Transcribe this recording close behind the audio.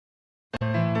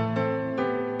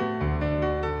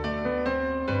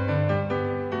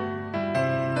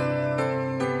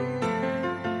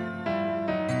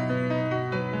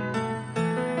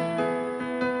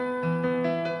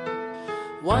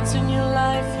once in your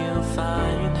life you'll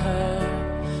find her,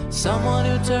 someone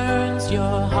who turns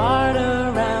your heart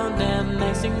around, and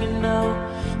next thing you know,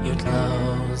 you're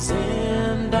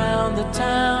closing down the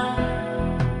town.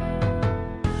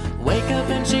 Wake up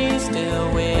and she's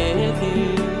still with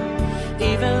you,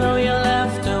 even though you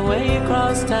left away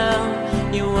across town.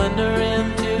 You wonder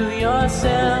into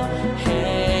yourself,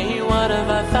 hey, what have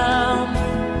I found?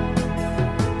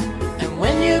 And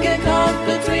when you get caught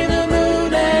between the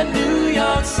moon and New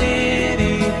York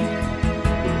City,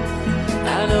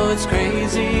 I know it's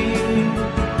crazy,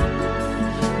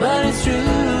 but it's true.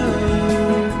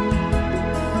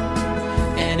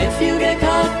 And if you get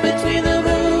caught between the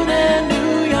moon and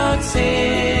New York City,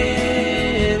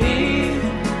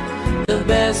 the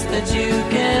best that you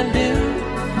can do,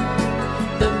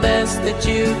 the best that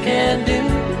you can do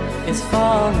is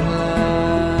fall in love.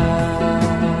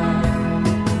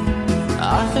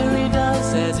 Arthur, he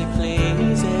does as he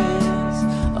pleases,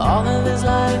 all of his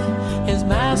life his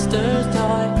master's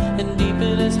toy, and deep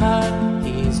in his heart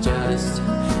he's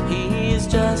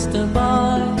just a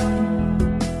boy,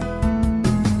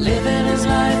 living his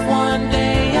life one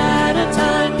day at a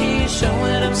time. He's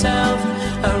showing himself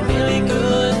a really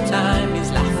good time.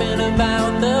 He's laughing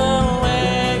about the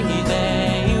way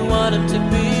they want him to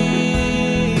be.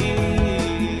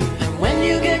 And when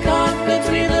you get caught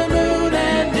between the moon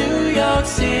and New York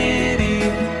City,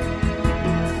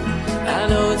 I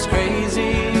know it's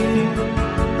crazy,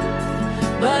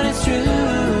 but it's true.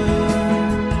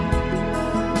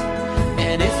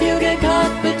 And if you get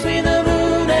caught between the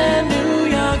moon and New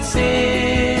York City,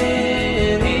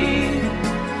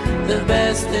 the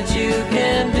best that you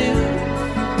can do,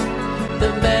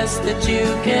 the best that you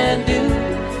can do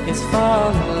is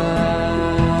fall in love.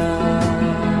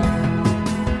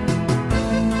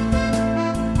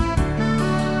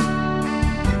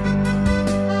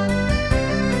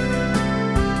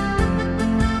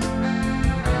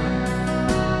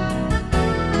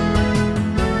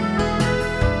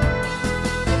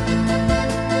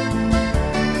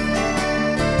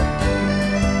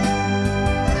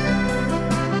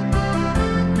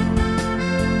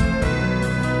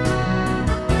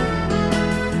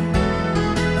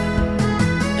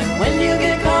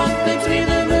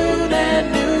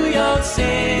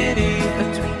 City,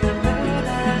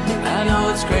 I know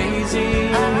it's crazy,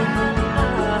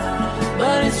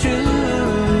 but it's true.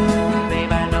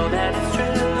 Babe, I know that it's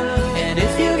true. And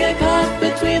if you get caught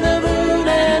between the moon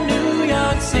and New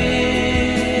York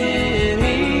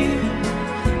City,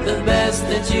 the best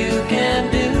that you can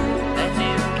do,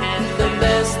 the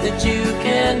best that you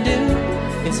can do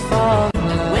is fall in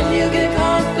love. When you get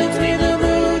caught between the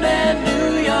moon and New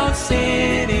York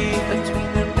City,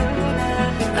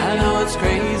 it's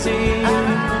crazy,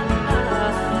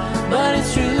 but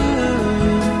it's true.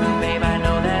 Babe, I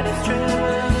know that it's true.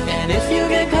 And if you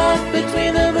get caught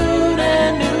between the moon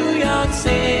and New York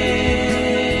City,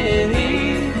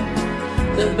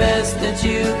 the best that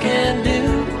you can do,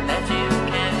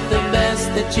 the best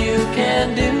that you can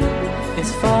do is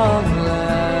fall in love.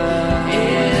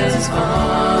 Is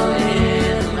fall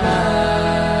in love.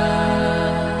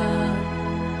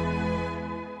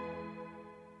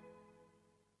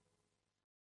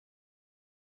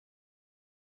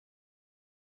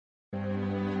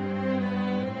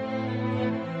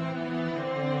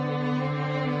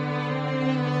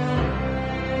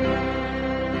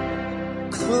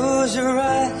 Close your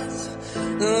eyes,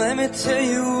 let me tell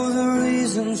you the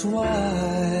reasons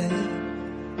why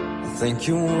I think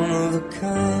you're one of a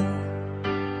kind.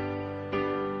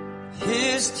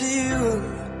 Here's to you,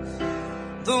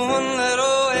 the one that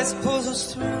always pulls us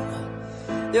through.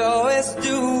 You always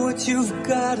do what you've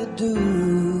gotta do.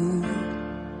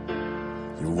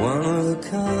 You're one of a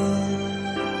kind.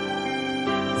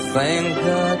 Thank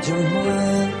God you're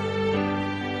mine.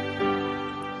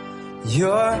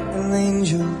 You're an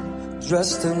angel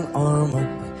dressed in armor.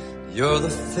 You're the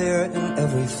fear in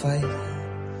every fight.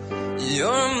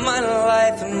 You're my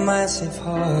life and my safe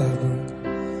harbor,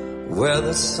 where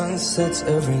the sun sets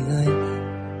every night.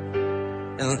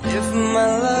 And if my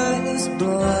light is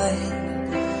blind,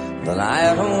 then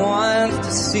I don't want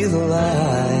to see the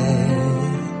light.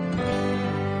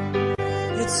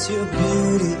 It's your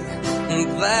beauty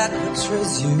that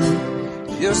betrays you.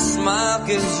 Your smile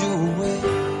gives you away,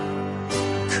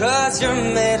 'cause you're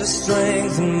made of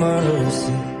strength and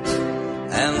mercy,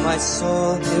 and my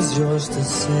soul is yours to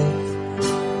save.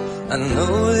 I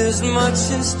know this much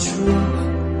is true.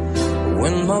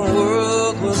 When my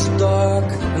world was dark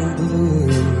and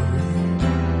blue,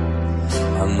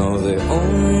 I know the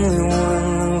only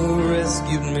one who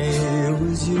rescued me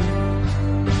was you.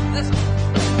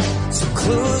 So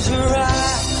close your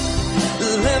eyes,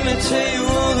 let me tell you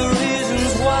all the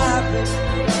reasons why, baby.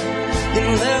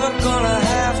 You're never gonna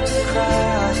have to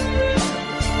cry,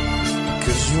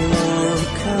 'cause you're one of a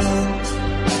kind.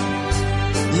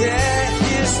 Yeah,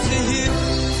 here's to you,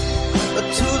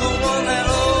 to the one that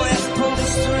always pulled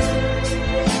us through.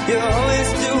 You always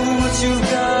do what you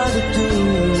gotta do,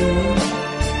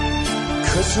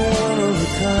 'cause you're one of a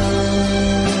kind.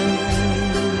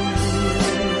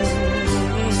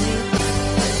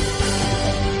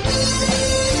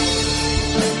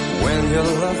 When your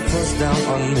love falls down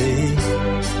on me,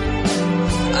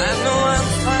 I know I'm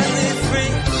finally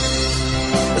free,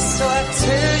 so I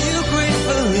tell you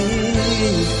gratefully.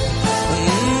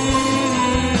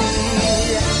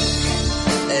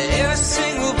 Every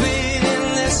single beat in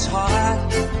this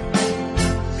heart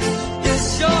is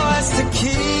yours to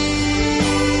keep.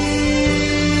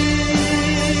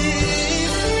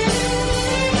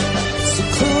 So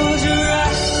close your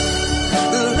eyes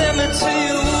and let me tell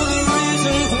you all the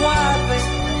reasons why, baby.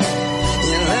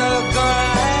 You're never gonna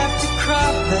have to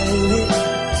cry, baby,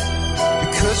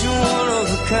 because you're one of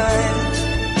a kind.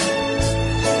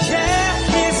 Yeah,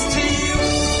 here's to you,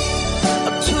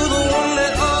 to the one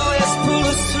that always pulled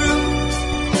us through.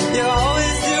 You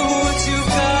always do what you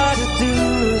gotta do,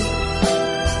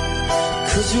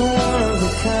 'cause you're one of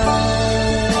a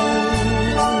kind.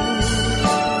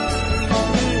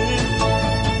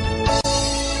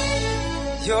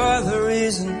 You're the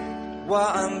reason why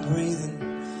I'm breathing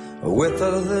with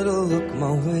a little look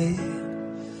my way.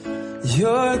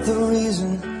 You're the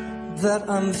reason that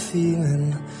I'm feeling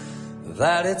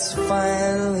that it's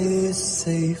finally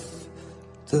safe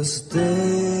to stay.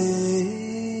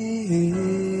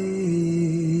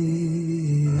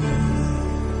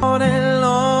 All day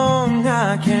long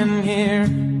I can hear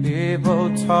people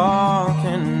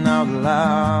talking out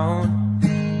loud.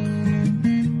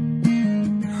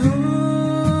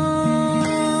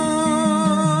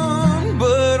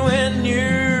 But when you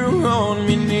hold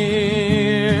me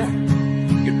near,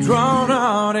 you drown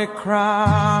out a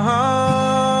crowd.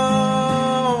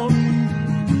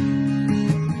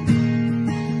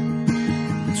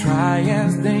 Try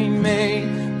as they may,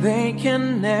 they can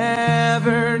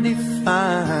never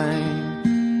define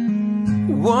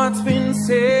what's been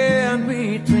said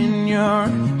between your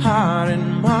heart and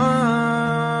mine.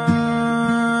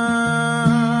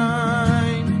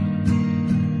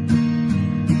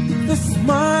 The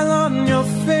smile on your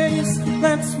face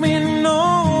lets me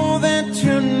know that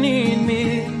you need me.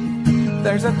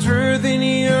 There's a truth in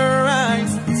your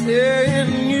eyes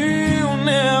saying you'll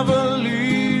never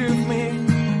leave me.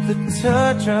 The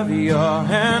touch of your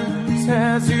hand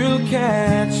says you'll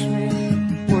catch me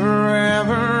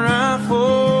wherever I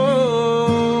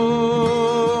fall.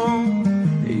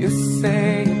 You say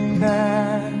it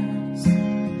best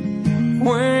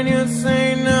when you say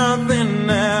nothing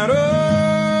at all.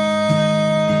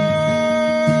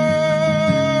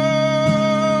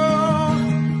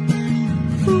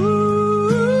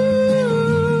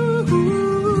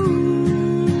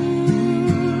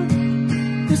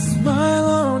 The smile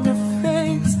on your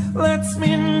face lets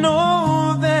me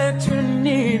know that you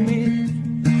need me.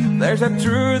 There's a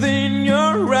truth in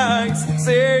your eyes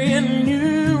saying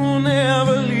you'll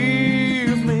never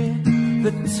leave me.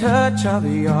 The touch of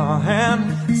your hand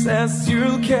says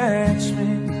you'll catch me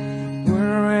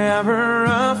wherever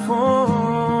I fall.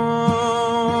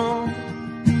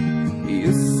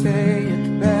 You say it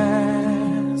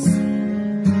best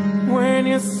when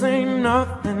you say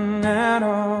nothing at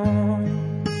all.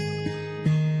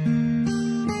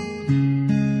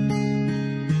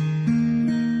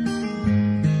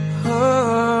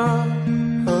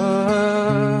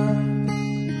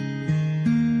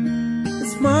 The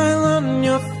smile on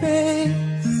your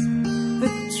face,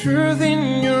 the truth in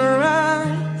your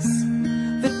eyes,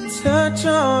 the touch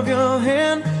of your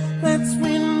hand lets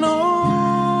me know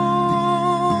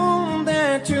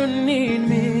that you need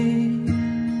me.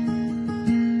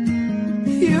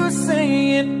 You say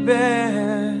it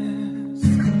best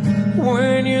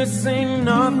when you say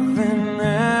nothing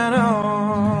at all.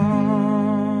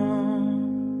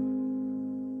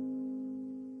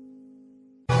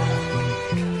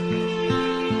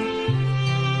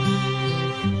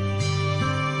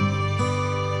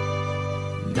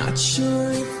 Not sure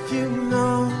if you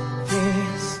know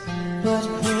this, but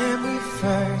when we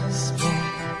first met,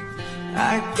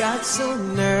 I got so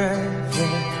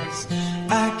nervous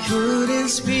I couldn't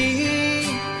speak.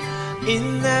 In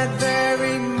that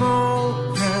very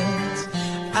moment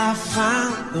I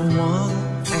found the one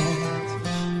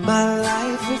and my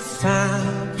life had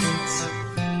found its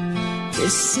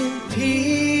missing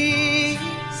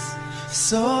piece.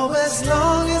 So as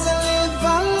long as I live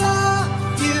I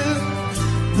love you,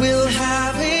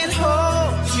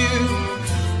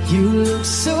 You look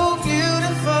so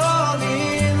beautiful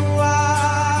in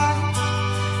white,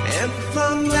 and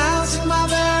from now to my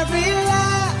very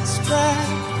last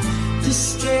breath,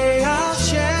 this day I'll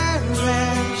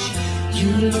cherish.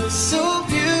 You look so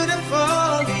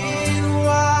beautiful in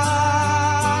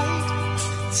white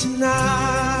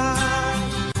tonight.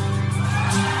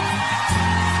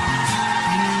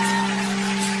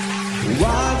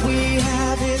 What we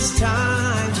have is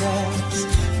timeless,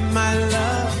 my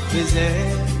love is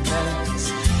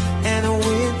endless, and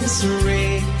with this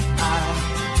ring I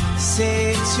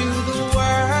say to the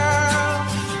world,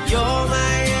 you're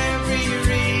my every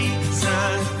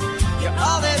reason, you're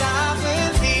all that I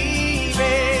believe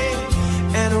in,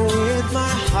 and with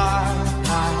my heart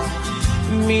I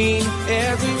mean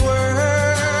every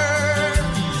word.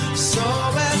 So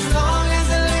as long as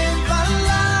I live, I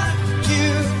love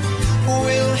you,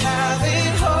 will have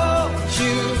it, hold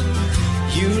you.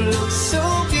 You look so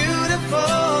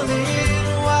beautiful in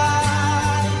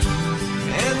white,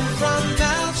 and from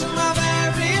now to my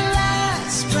very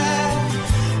last breath,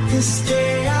 this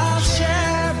day I'll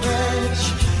cherish.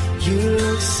 You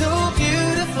look so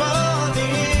beautiful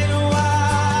in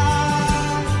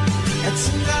white, and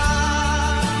tonight,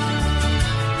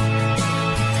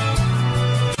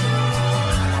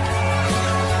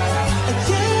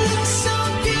 you look so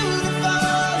beautiful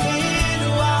in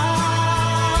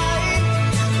white,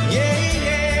 yeah,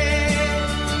 yeah.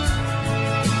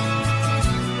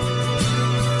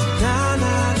 Na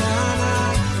na na na,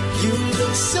 you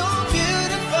look so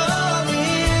beautiful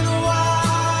in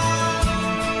white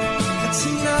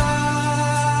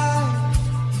tonight.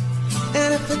 And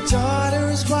if a daughter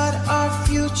is what our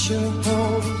future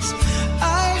holds,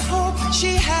 I hope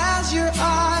she has your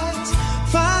eyes,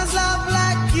 finds love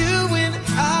like you and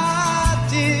I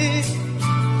did.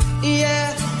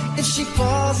 Yeah, if she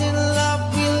falls in love,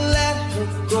 we'll let her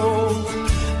go.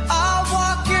 I'll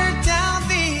walk her down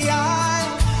the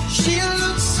aisle. She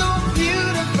looks so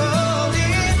beautiful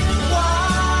in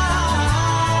white.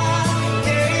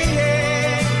 Yeah,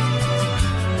 yeah.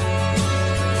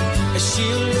 She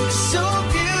looks so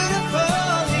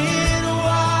beautiful in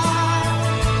white.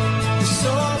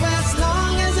 So as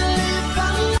long as I live,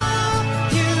 I love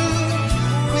you,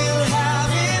 will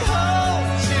have it, hold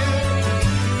you.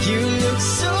 You look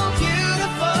so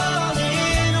beautiful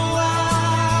in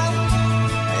white,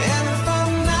 and from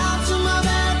now to my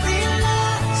very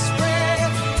last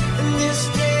breath, and this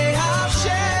day I'll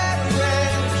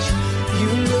cherish. You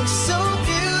look so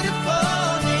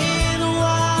beautiful in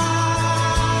white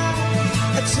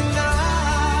tonight.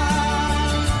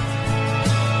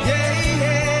 Yeah,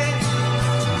 yeah.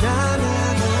 Na na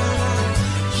na na.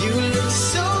 You look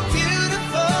so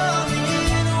beautiful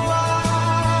in white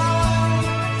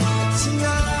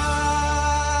tonight.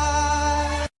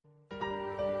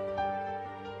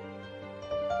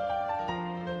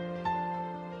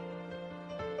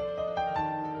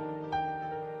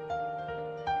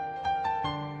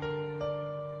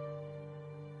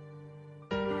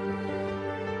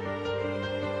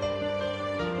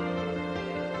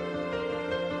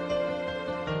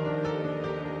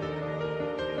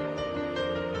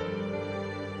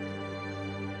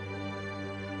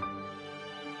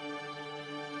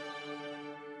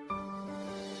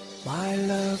 My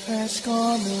love has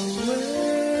gone away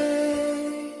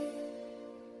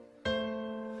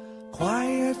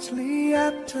quietly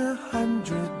after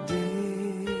 100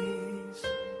 days.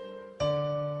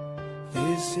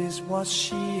 This is what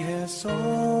she has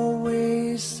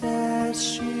always said.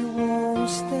 She won't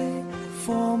stay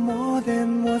for more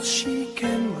than what she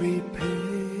can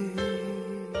repay.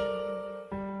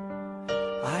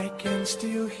 I can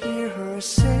still hear her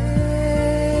say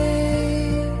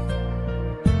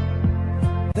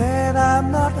that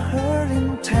I'm not her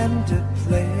intended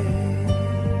play.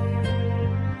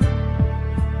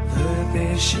 The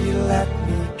day she let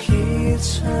me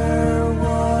kiss her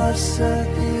was a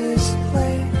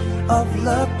display of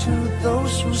love to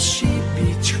those who she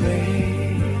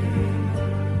betrayed.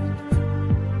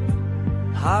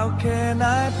 How can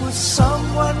I put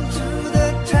someone to the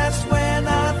test when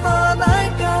I thought I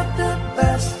got the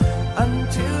best?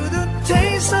 Until the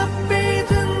taste of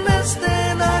bitterness,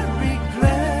 then I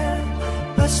regret.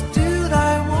 But still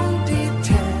I won't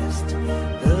detest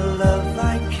the love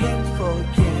I can't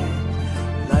forget,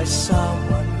 like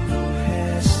someone who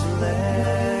has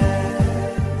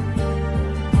left.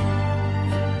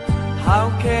 How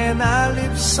can I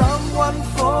leave someone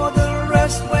for the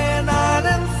rest when I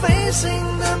am facing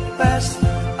the best?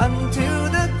 Until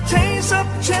the taste of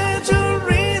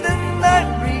treachery, then I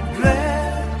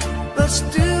regret. But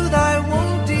still I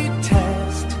won't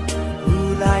detest who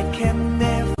I can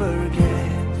never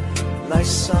get, like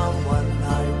someone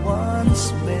I once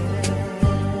met.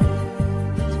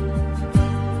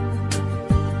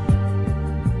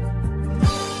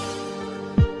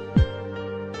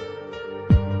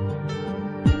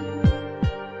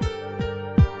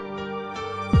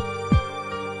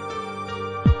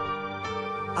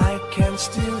 I can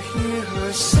still hear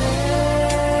her say,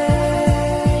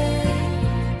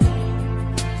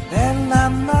 and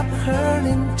I'm not her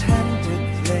intended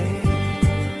play.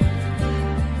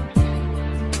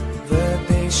 The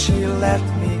day she let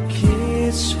me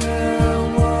kiss her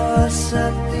was a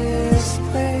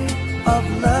display of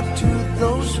love to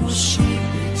those who she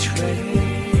betrayed.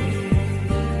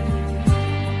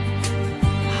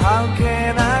 How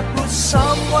can I put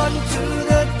someone to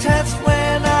the test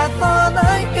when I thought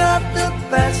I got the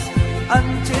best?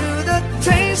 Until the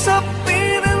taste of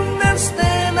bitterness,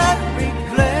 then I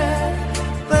regret.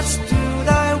 But still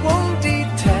I won't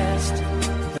detest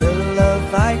the love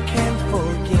I can't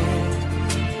forget,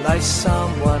 like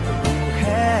someone who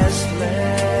has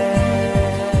left.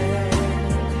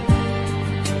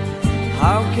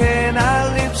 How can I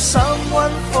leave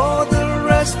someone for the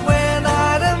rest when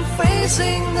I am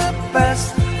facing the best?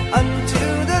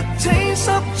 Until the taste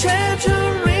of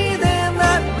treachery, then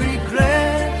I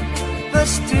regret. But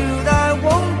still I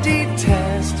won't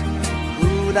detest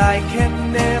who I can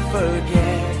never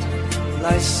get,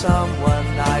 like someone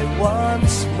I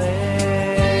once met.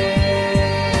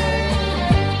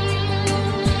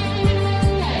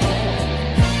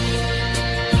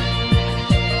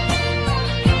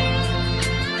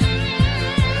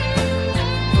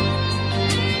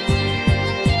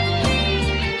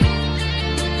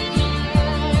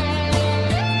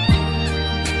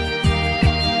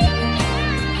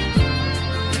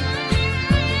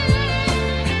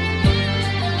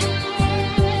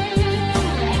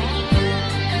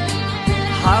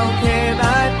 How can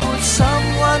I put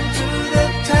someone to the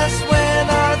test when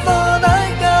I thought I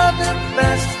got the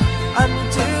best?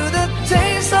 Until the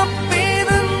taste of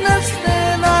bitterness,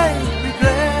 then I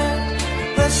regret.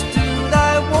 But still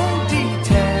I won't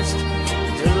detest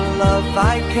the love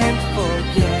I can't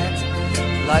forget,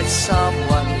 like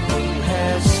someone who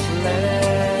has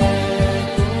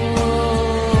left.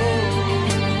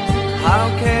 How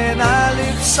can I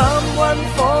leave someone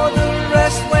for the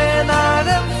rest when I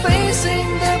am facing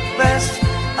the best?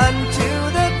 Until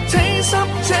the taste of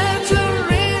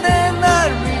treachery, then I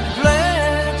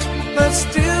regret. But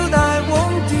still I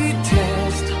won't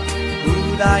detest who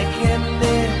I can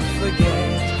never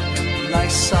forget,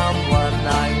 like someone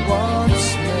I once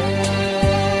met.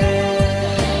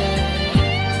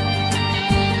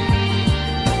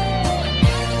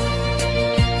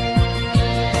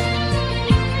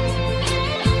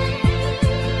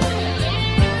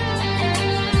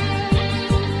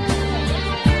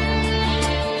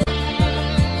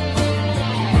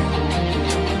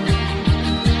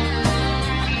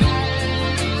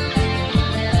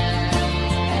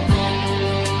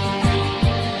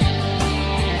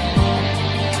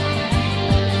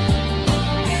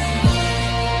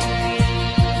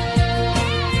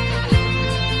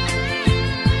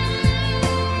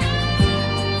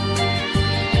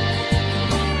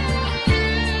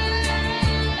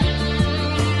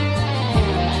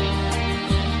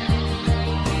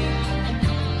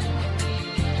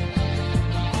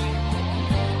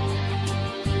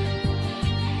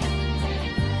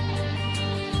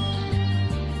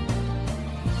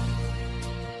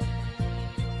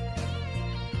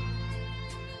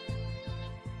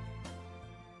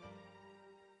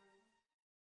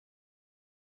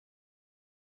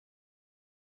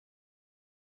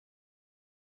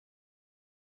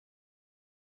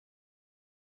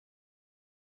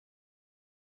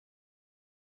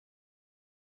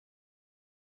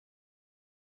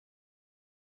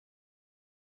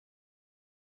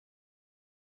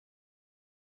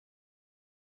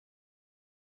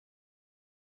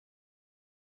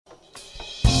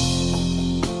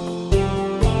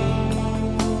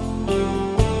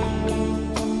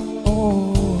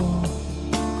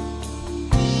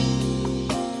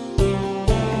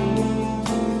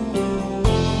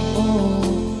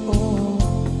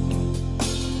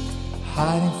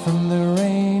 Hiding from the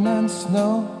rain and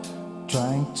snow,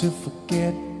 trying to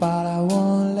forget but I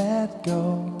won't let go.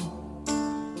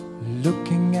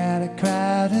 Looking at a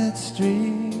crowded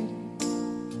street,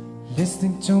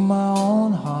 listening to my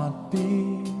own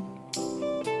heartbeat.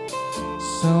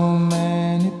 So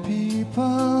many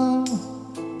people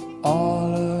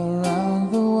all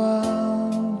around the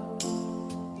world.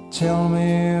 Tell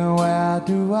me, where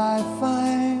do I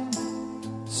find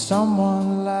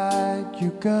someone like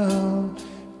you, girl?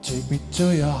 Take me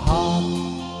to your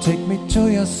heart, take me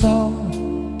to your soul.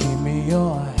 Give me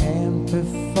your hand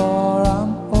before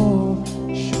I'm old.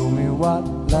 Show me what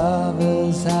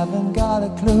lovers haven't got a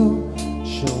clue.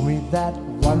 Show me that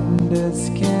wonders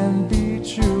can be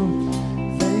true.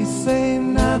 They say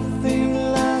nothing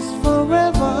lasts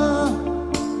forever.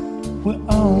 We're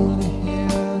only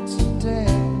here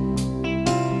today.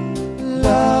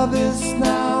 Love is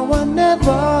now or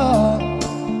never.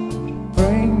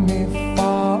 Bring me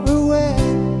far away.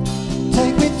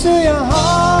 Take me to your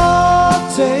heart,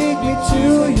 take me to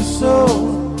your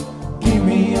soul. Give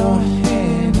me your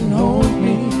hand and hold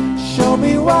me. Show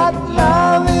me what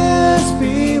love is,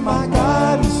 be my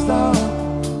guiding star.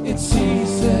 It's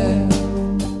easy,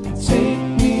 take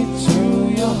me to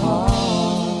your heart.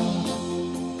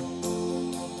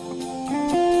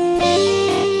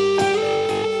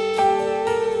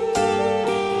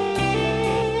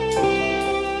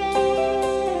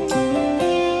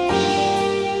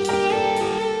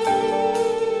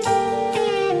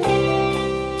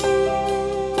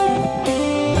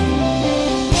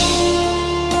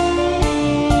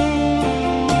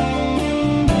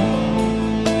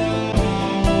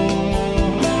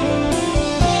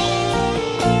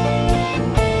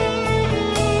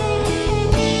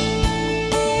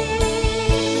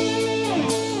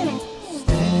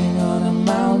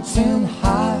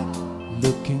 High,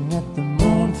 looking at the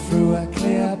moon through a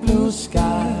clear blue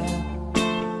sky.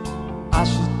 I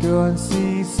should go and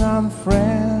see some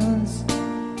friends,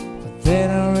 but they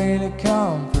don't really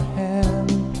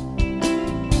comprehend.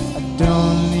 I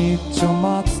don't need too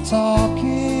much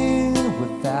talking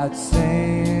without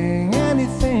saying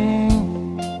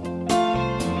anything.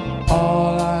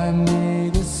 All I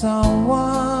need is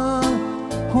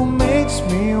someone who makes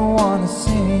me wanna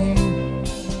sing.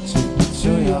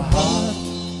 To your heart,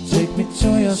 take me to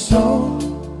your soul.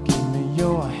 Give me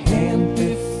your hand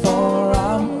before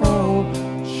I'm old.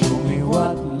 Show me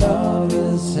what love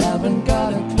is, haven't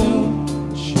got a clue.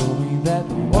 Show me that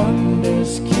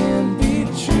wonders can be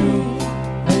true.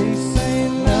 They say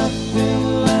nothing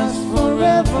lasts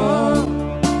forever.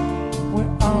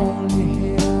 We're only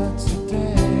here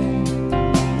today.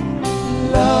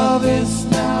 Love is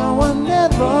now or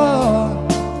never.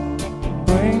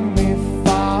 Bring me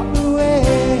far away.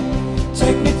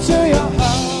 Take me to your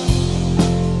heart.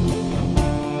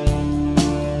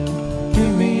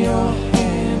 Give me your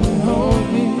hand and hold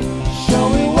me. Show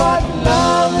me what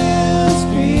love is,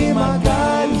 be my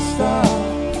guiding star.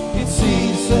 It's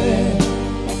easy.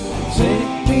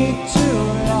 Take me to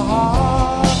your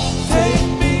heart. Take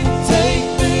me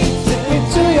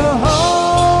to your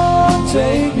heart.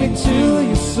 Take me to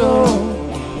your soul.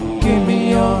 Give me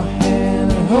your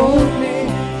hand and hold me.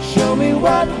 Show me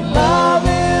what love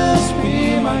is,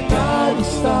 be my guiding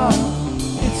star.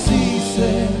 It's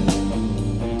easy.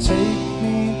 Take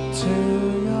me to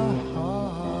your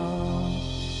heart.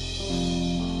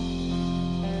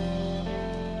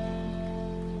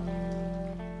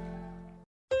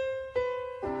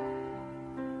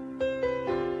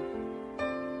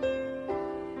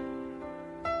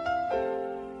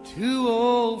 Two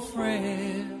old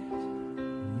friends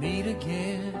meet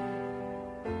again,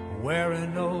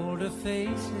 wearing older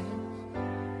faces,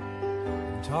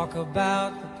 and talk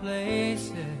about the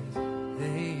places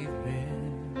they've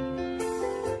been.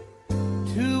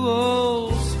 Two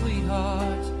old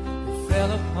sweethearts who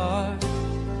fell apart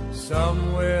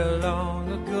somewhere long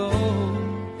ago.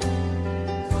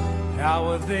 How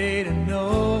were they to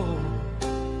know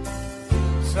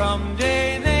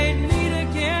someday they'd meet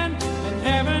again and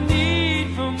have a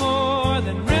need for more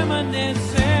than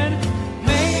reminiscing?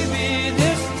 Maybe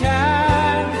this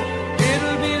time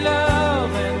it'll be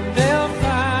love and they'll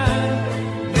find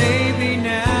maybe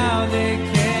now they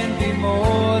can be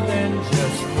more than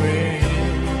just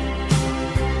friends.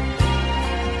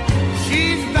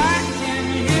 She's back in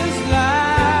his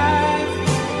life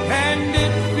and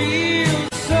it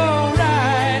feels so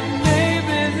right.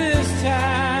 Maybe this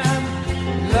time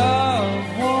love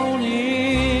won't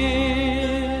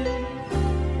end.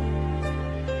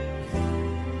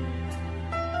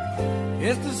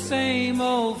 It's the same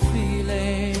old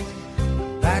feeling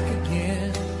back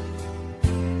again.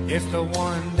 It's the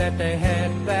one that they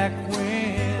had back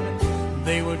when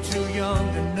they were too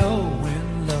young to know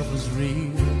when love was real.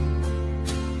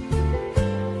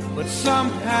 But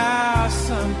somehow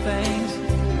some things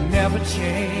never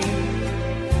change,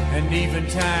 and even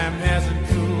time hasn't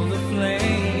cooled the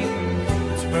flame.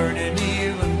 It's burning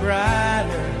even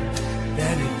brighter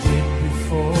than it did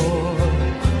before.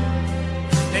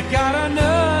 They've got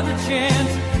another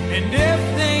chance, and if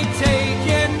they take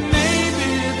it, maybe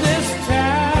this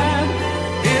time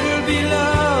it'll be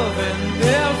love and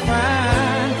they'll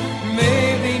find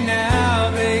maybe now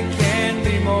they can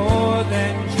be more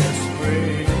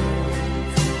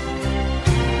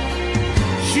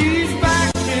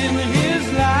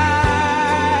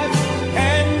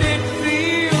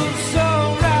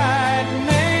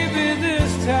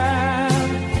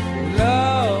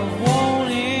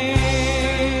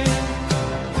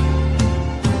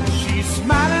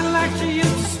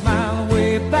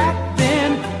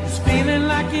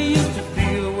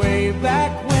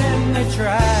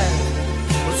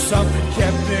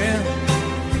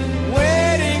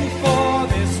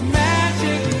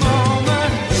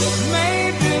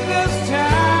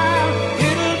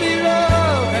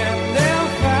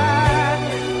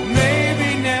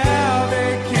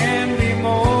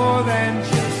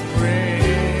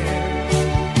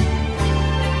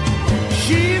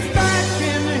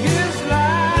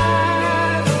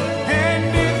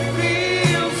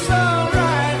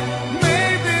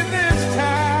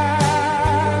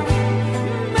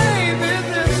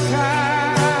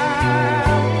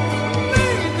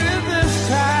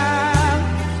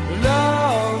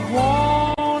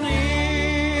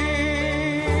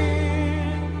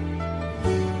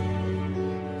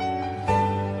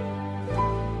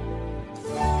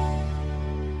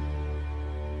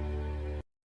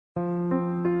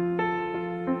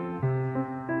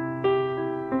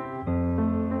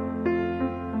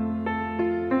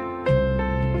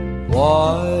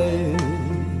Wise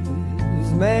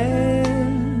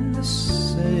men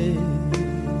say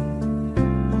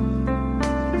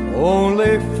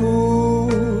only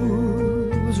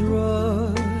fools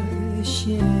rush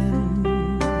in,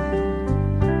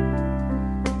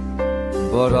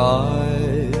 but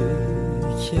I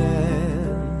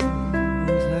can't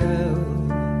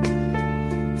help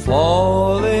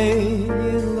falling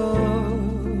in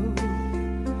love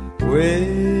with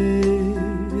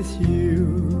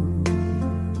you.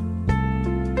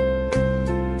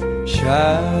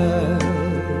 Shall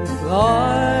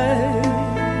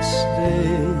I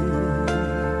stay?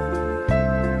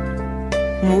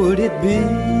 Would it be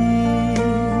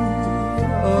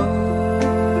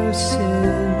a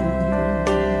sin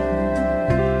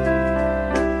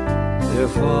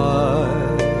if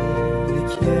I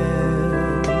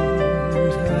can't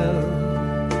help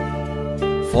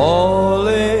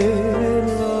falling in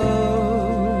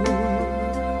love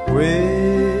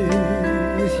with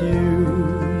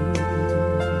you?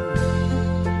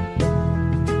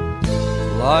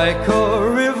 Like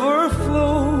a river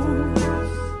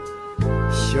flows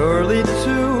surely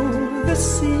to the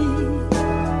sea,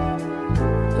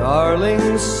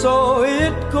 darling, so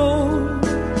it goes.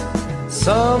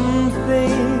 Some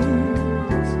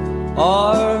things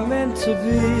are meant to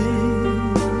be.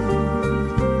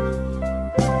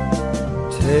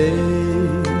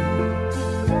 Take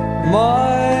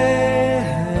my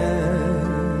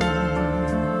hand,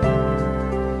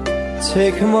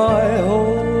 take my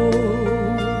whole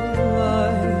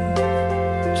life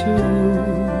too.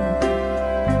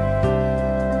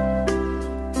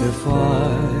 If I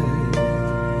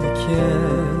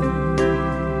can't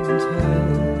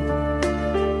help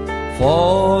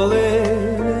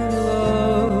falling in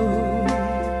love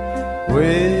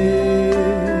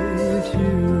with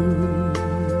you.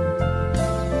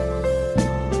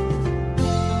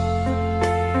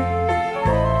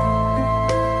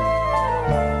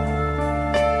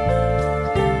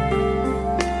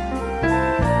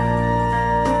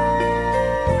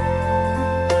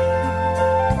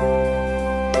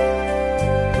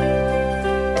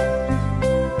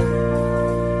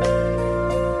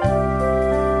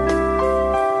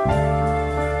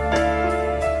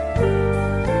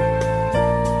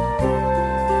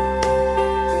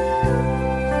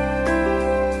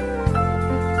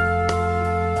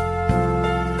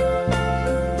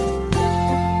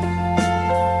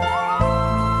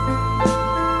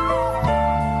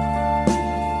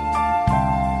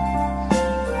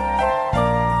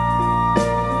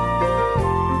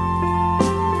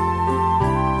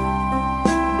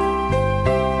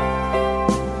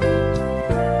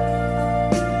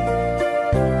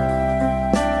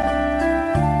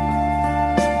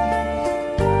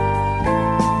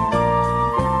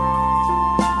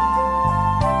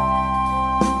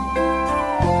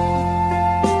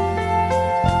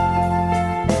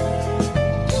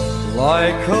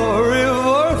 Like a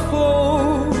river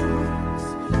flows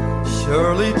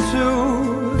surely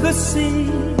to the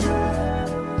sea,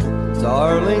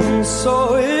 darling,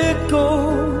 so it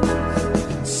goes.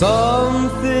 Some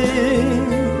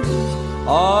things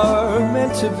are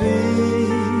meant to be.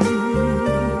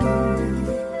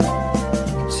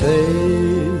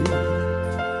 Take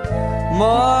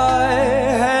my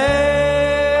hand,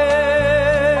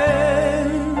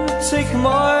 take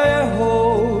my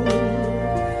whole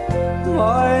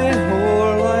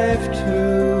life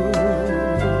too.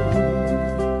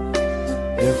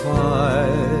 If I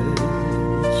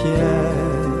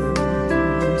can't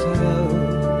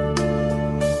help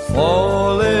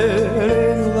falling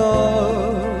in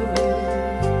love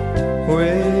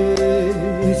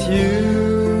with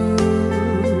you,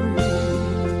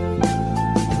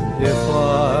 if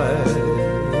I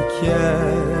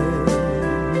can't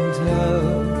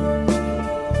help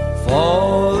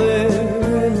falling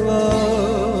in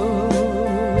love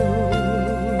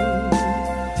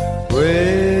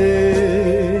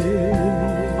with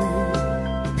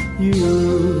you.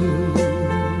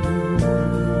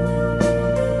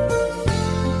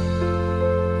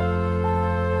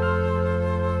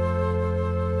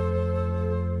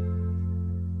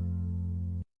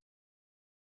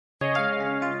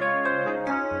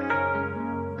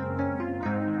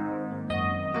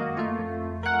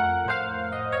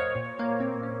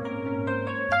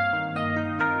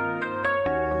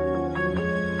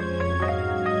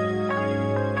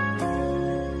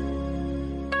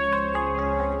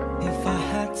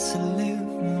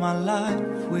 My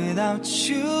life without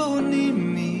you near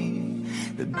me,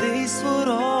 the days would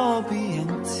all be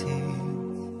empty.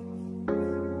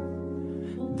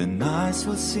 The nights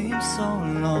would seem so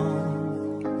long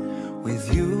With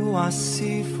you I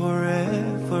see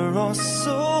forever oh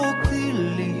so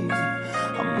clearly.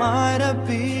 I might have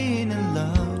been in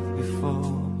love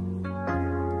before,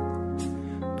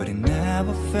 but it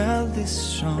never felt this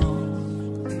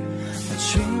strong. My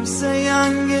dreams are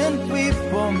young and we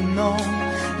both know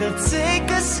they'll take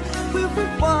us where we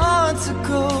want to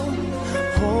go.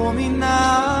 Hold me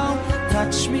now,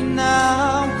 touch me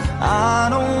now. I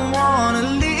don't wanna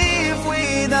live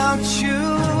without you.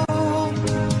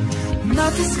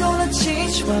 Nothing's gonna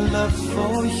change my love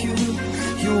for you.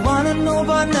 You wanna know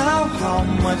by now how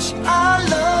much I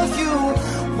love you.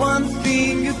 One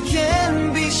thing you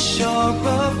can be sure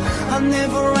of, I'll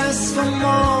never ask for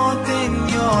more than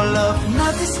your love.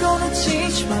 Nothing's gonna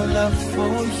change my love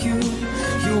for you.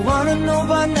 You wanna know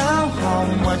by now how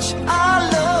much I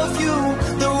love you.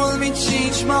 The world may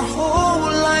change my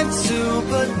whole life too,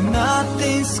 but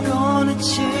nothing's gonna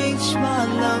change my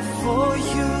love for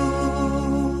you.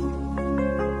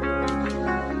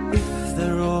 If the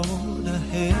road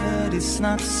ahead is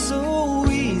not so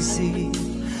easy,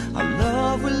 our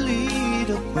love will lead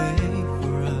a way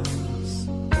for us,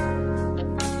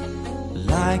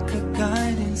 like a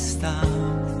guiding star.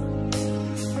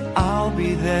 I'll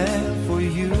be there for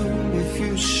you if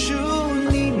you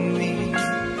should need me.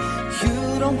 You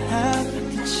don't have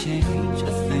to change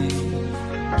a thing.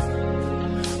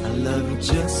 I love you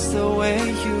just the way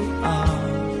you are.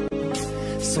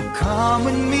 So come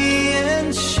with me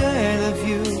and share the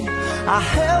view. I'll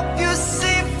help you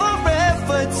see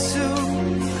forever too.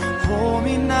 Hold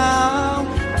me now,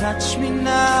 touch me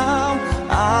now.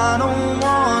 I don't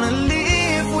wanna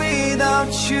live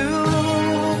without you.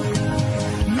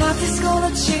 Nothing's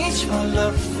gonna change my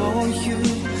love for you.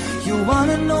 You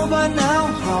wanna know by now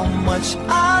how much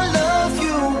I love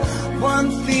you. One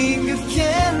thing you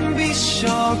can be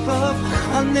sure of,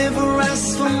 I'll never ask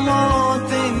for more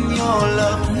than your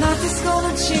love. Nothing's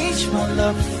gonna change my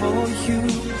love for you.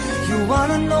 You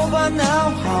wanna know by now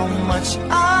how much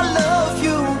I love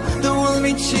you. The world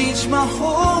may change my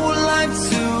whole life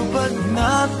too, but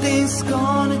nothing's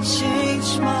gonna change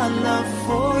my love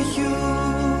for you.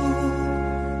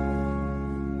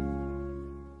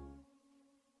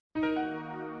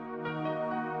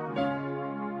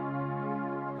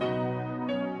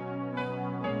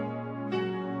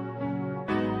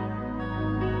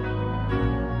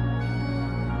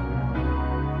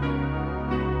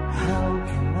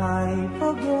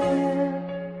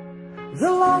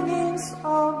 The longings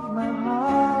of my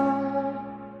heart,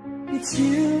 it's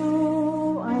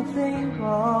you I think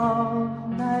of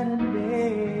night and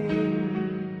day.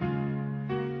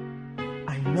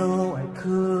 I know I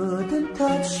couldn't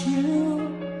touch you,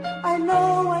 I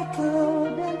know I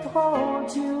couldn't hold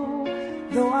you,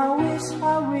 though I wish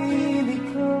I really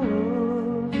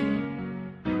could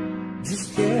just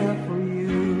care for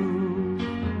you.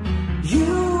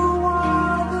 You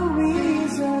are the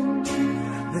reason,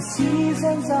 the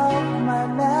seasons of my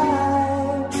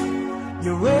life.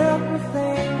 You're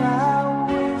everything I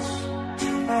wish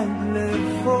and live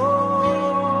for.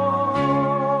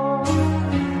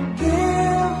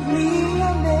 Give me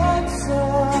an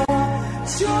answer,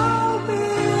 show me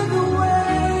the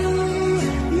way.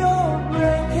 You're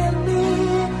breaking me,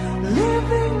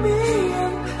 leaving me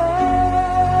in pain.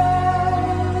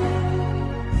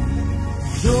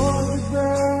 You're the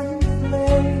burning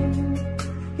flame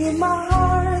in my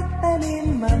heart and in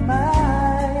my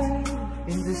mind.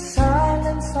 In the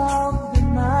silence of the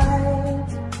night,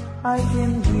 I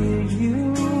can hear you.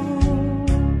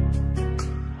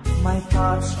 My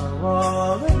thoughts are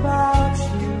all about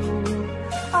you,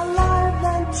 alive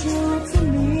and true to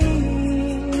me.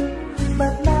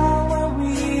 But now I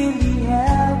really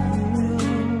have you,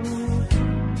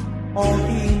 all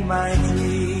in my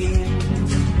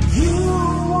dreams. You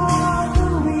are the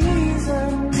reason,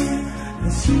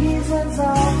 the seasons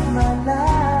of my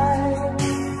life.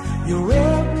 You're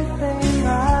everything I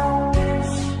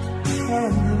wish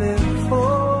and live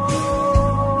for.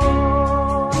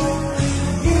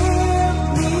 Give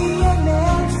me an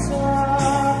answer,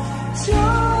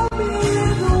 show me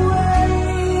the way.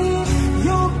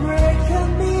 You're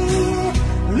breaking me,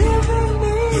 leaving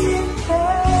me in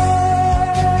pain.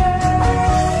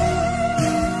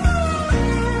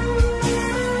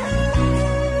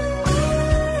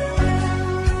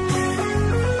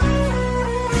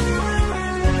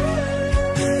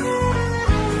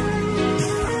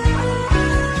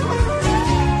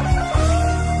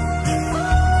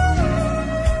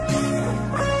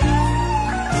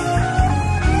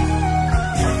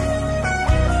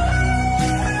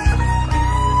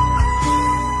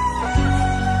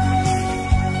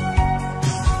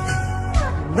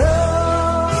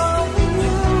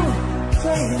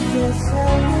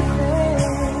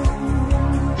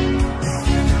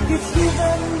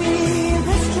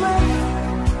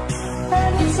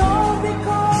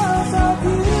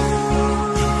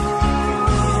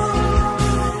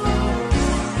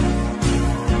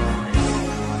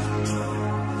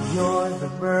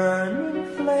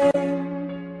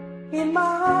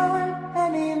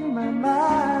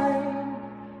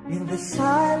 the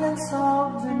silence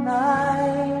of the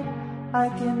night, I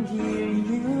can hear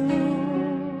you.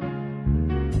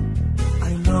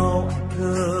 I know I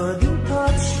couldn't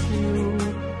touch you,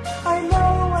 I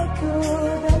know I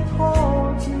couldn't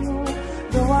hold you,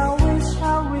 though I wish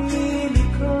I really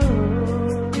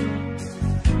could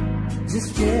just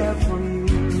care for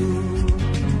you.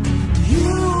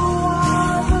 You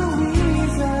are the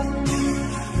reason,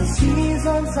 the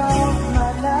seasons of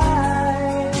my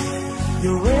life.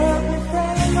 You're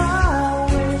everything I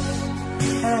wish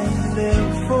and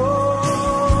live for.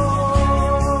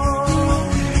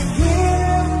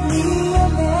 Give me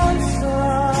an answer,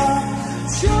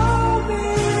 show me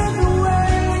the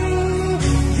way.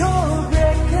 You're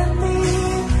breaking me,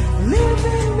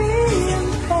 leaving me in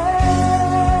pain.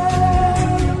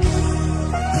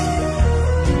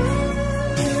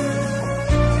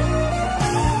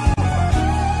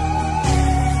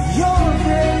 You're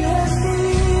breaking me,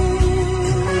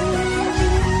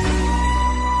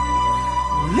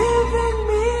 leaving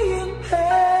me in pain.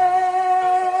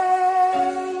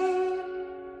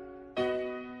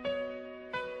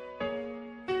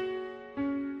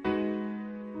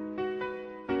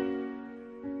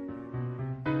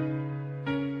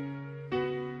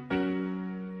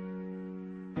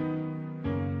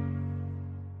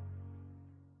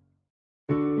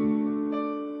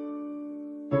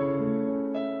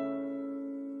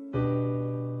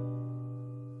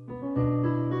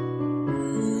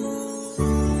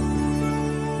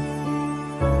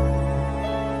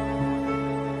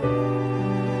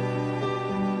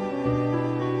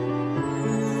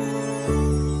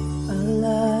 I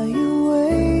lie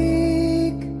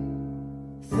awake,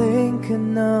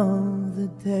 thinking of the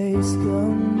days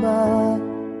gone by,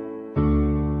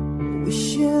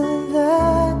 wishing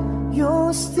that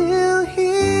you're still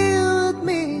here with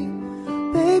me,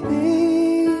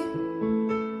 baby.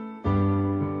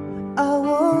 I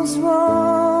was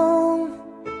wrong,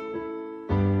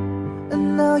 and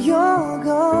now you're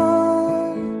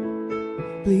gone.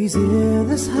 Please hear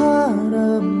this heart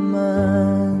of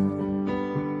mine.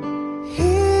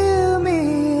 Hear me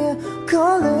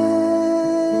calling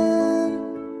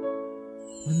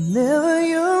whenever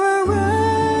you're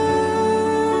around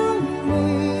me.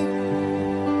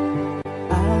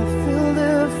 I feel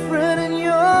different in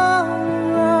your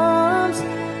arms,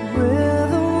 with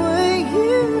the way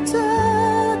you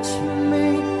touch me.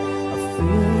 I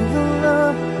feel the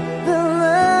love that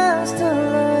lasts a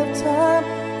lifetime.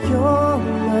 Your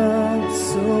love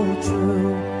so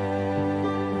true,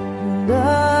 and I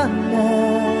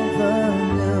never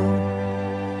knew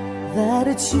that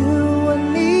it's you I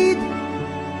need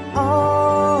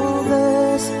all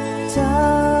this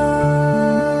time.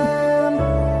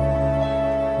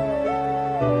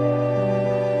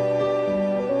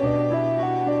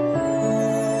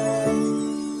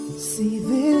 See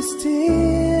these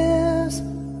tears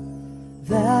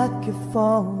that keep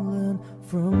falling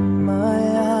from my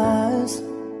eyes,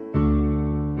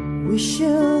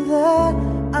 wishing that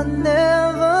I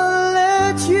never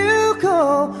let you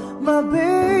go, my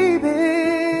baby.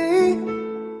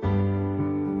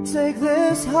 Take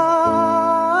this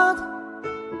heart,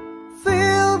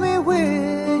 fill me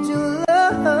with your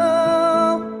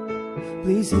love.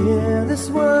 Please hear these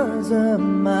words of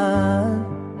mine.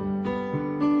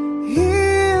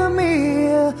 Hear me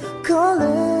calling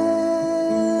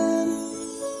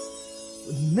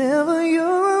whenever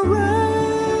you're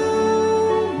around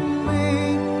me.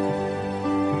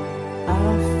 I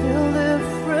feel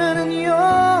different in your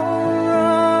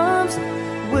arms,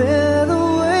 with the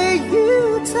way you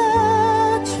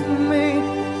touch me.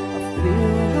 I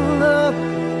feel the love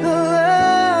that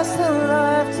lasts a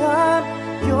lifetime.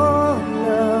 Your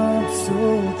love so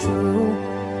true,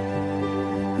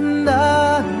 and I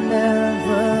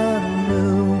never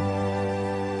knew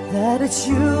that it's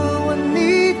you I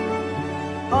need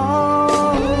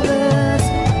all this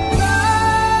time.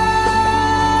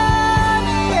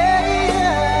 Yeah,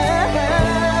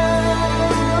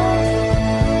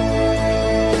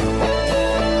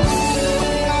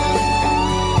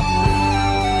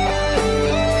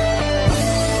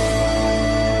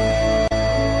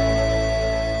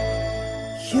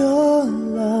 your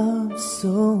love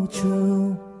so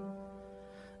true,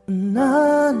 and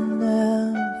I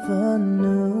never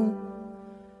knew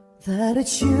that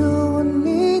it's you I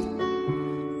need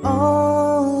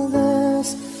all this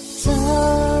time.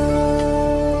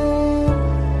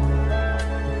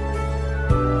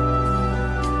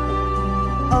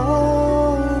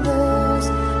 All this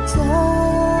time.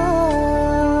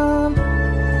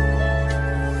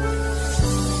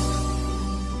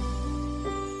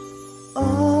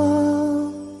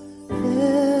 All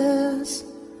this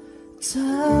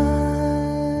time.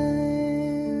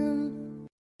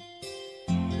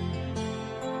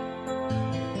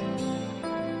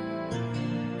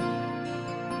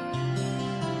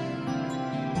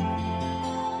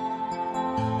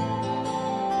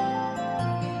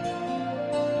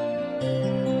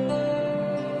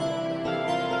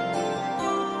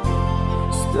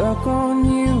 stuck on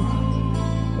you.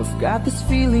 I've got this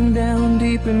feeling down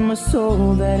deep in my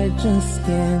soul that I just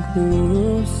can't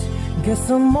lose. Guess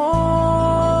I'm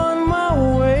on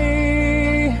my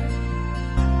way.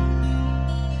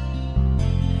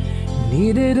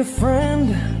 Needed a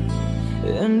friend,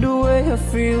 and the way I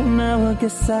feel now, I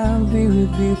guess I'll be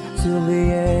with you till the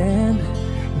end.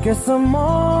 Guess I'm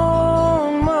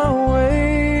on my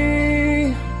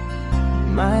way.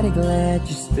 Mighty glad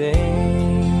you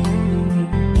stayed.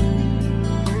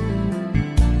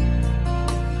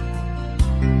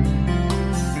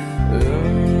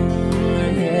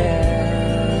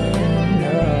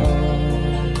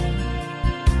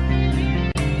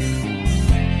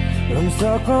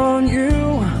 Stuck on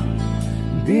you,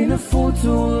 been a fool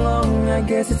too long. I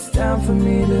guess it's time for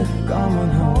me to come on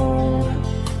home.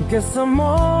 Guess I'm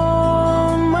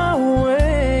on my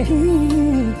way.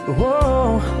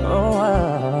 Whoa,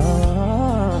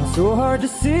 so hard to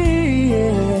see,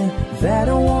 yeah, that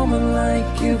a woman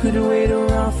like you could wait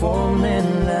around for a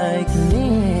man like me.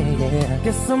 Yeah.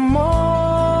 Guess I'm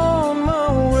on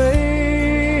my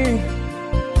way.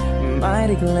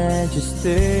 Mighty glad you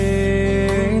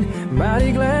stayed.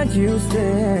 Mighty glad you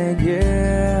stayed,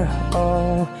 yeah.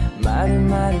 Oh, mighty,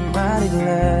 mighty, mighty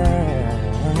glad.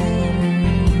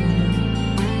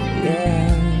 Yeah,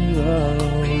 oh,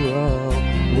 oh,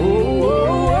 oh,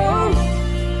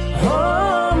 oh.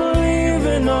 I'm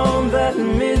leaving on that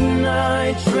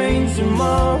midnight train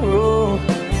tomorrow,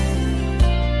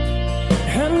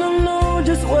 and I know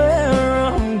just where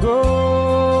I'm going.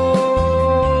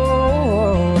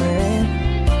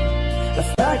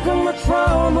 I've packed up my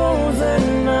troubles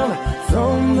and I've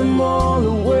thrown them all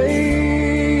away.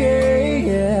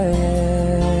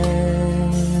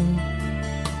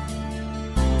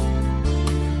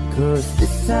 Cause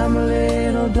this time,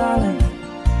 little darling,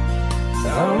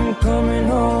 I'm coming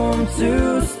home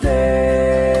to stay.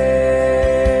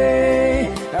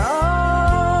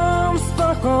 I'm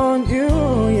stuck on you,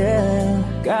 yeah.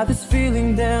 Got this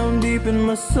feeling down deep in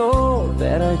my soul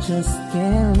that I just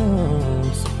can't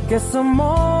lose. Guess I'm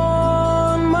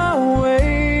on my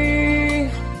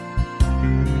way.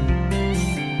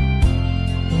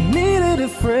 Needed a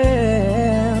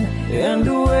friend, and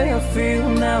the way I feel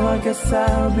now, I guess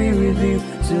I'll be with you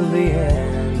till the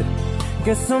end.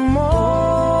 Guess I'm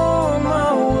on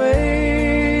my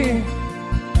way.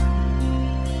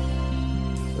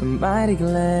 I'm mighty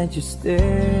glad you stayed.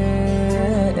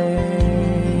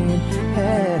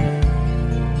 Hey.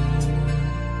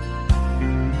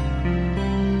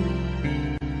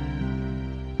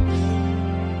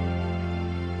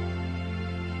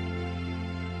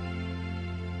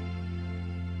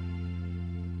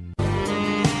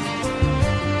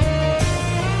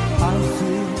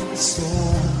 So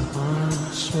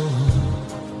unsure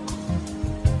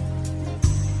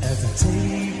as I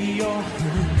take your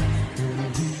hand and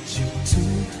lead you to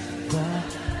the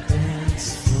dance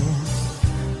floor.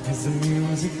 As the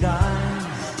music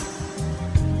dies,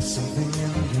 something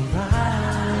in your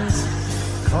eyes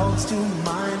calls to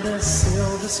mind a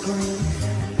silver screen,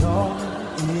 and all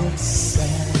it's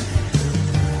sad.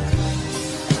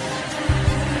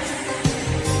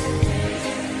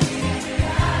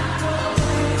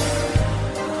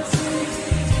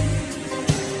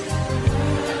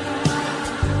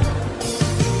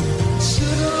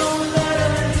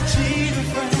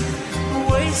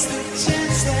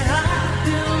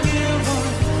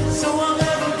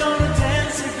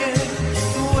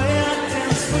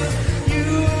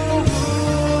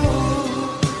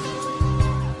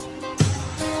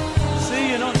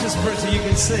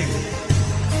 Sing.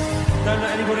 Don't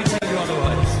let anybody tell you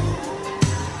otherwise.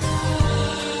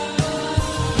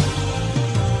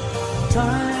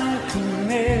 Time can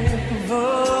never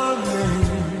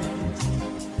end.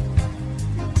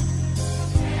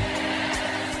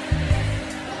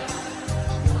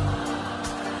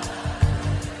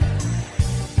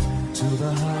 To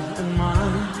the heart and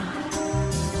mind,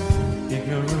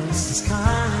 ignorance is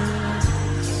kind,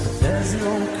 but there's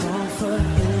no comfort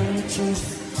in the truth.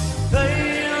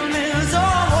 Pain is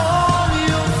all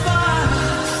you'll find.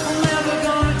 I'm never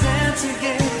gonna dance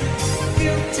again.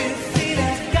 Guilty feet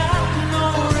have got no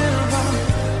rhythm.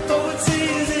 Though it's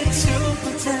easy to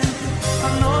pretend, I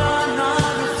know I'm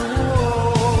not a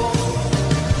fool.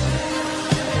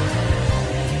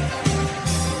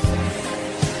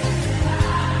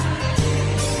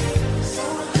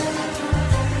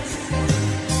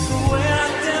 The way I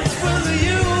dance with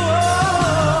you, oh.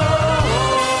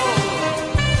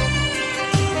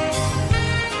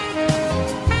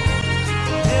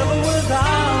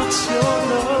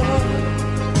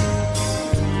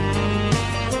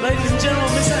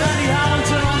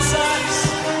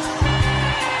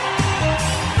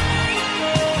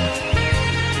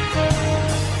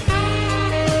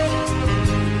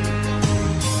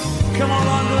 Come on,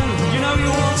 London, you know you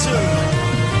want to.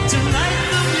 Tonight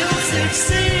the music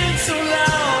seems so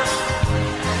loud.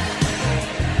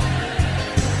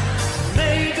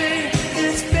 Maybe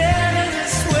it's better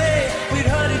this way. We'd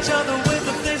hurt each other with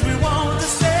the things we want to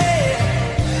say.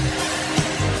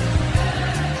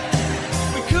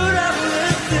 We could have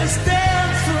lived this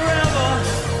dance forever.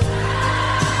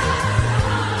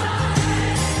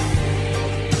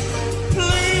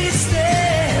 Please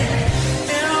stay,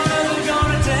 and I'm never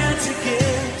gonna dance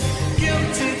again.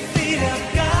 Guilty feet have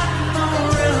got no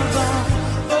rhythm.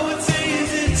 Oh, it's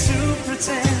easy to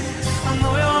pretend. I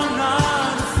know you're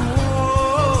not a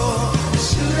fool.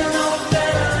 Should've known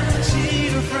better to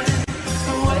cheat a friend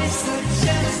and waste the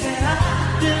chance that I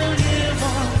didn't give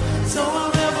on. So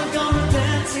I'm never gonna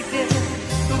dance again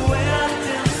the way I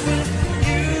danced with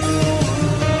you.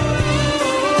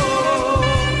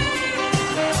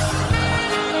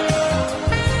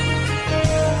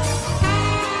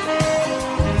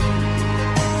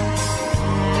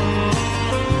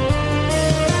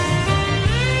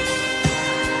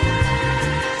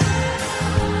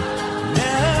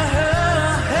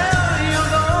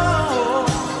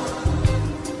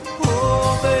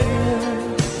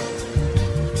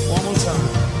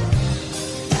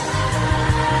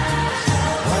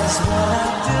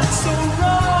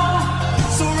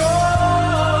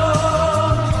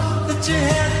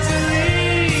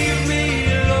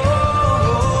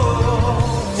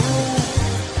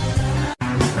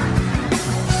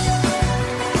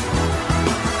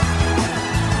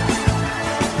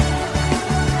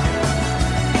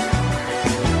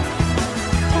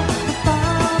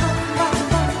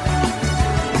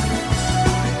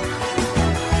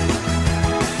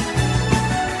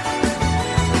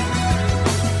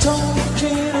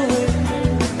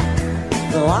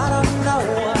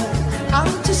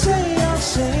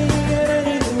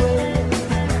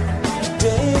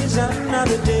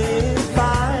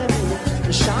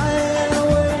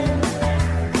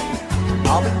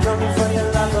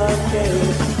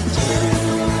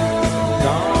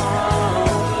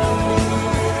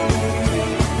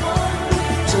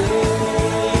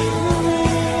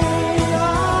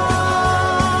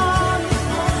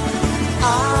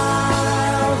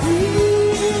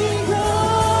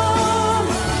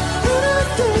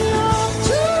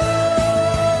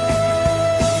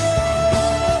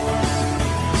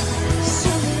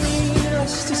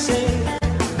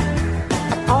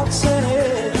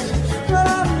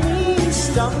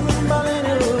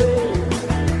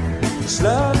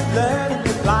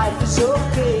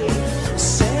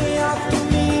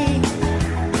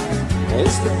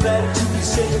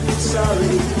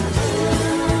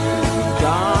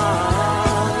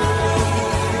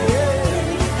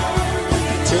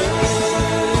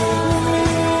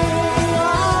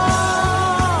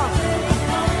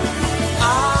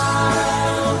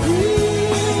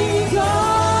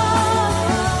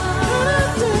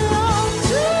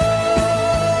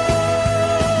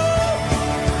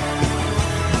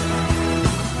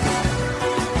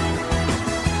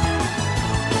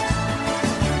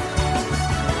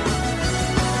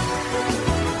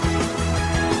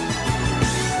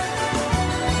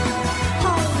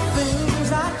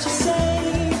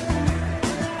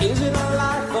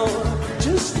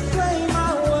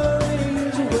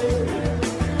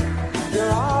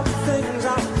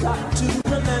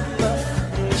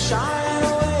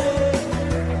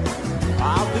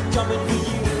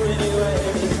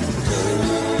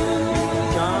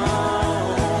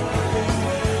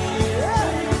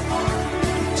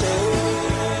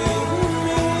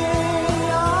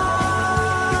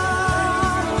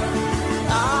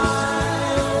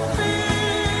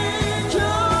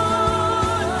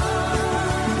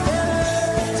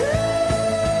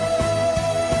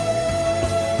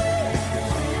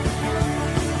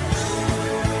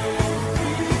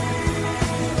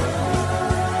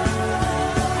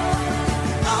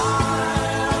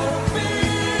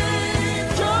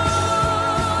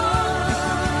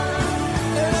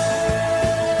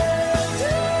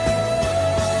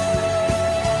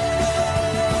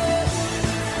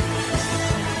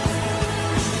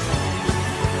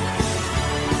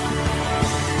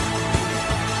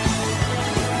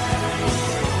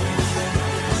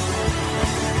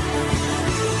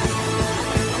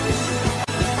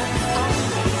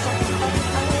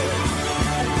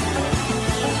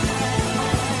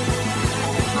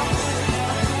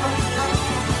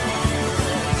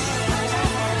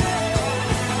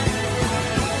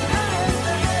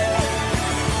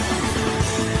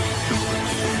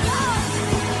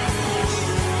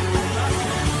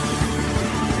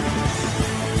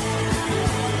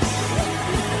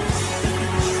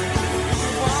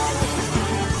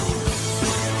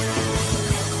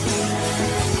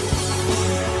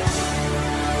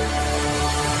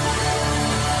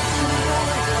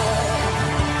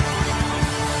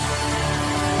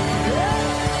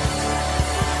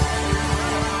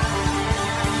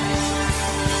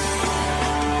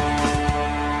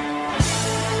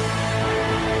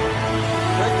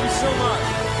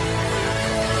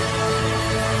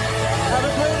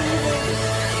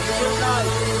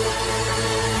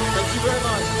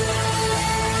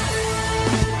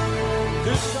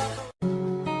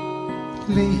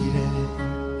 Lady,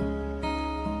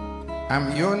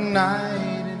 I'm your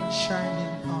knight in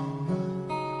shining armor,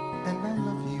 and I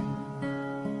love you.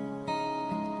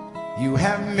 You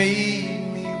have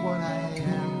made me what I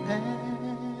am,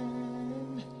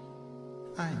 and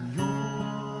I'm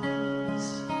yours.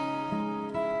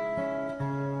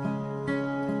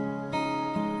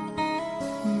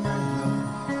 My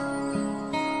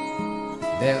love,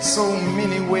 there's so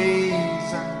many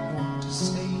ways I want to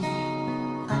say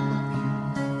I love you.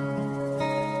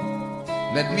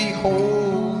 Let me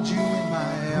hold you in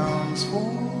my arms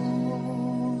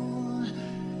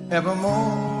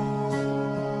forevermore.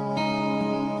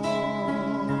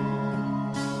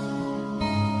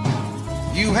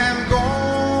 You have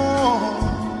gone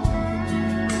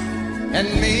and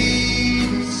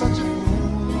made such a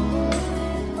fool.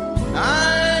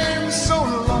 I'm so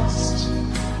lost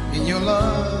in your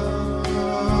love.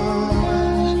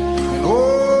 And oh,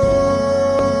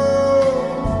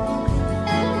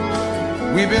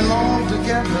 we belong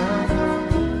together.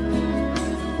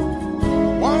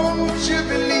 Won't you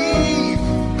believe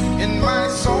in my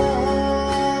song?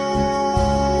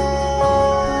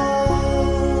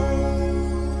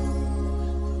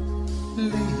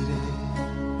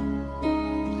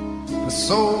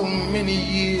 So many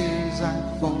years I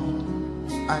thought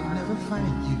I'd never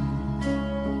find you.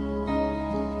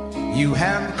 You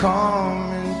have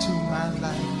come into my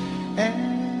life and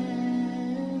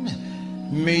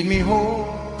made me whole.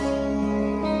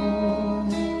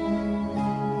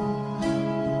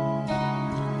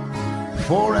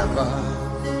 Forever,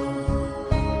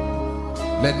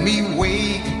 let me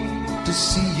wake to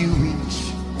see you each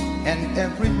and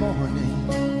every morning.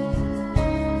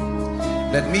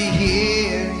 Let me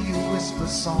hear you whisper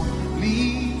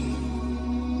softly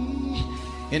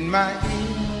in my ear.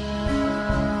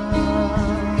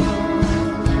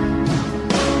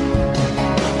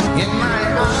 In my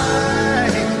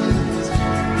eyes,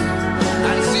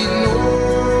 I see no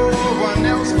one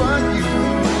else but you.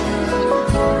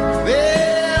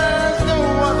 There's no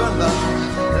other love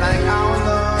like our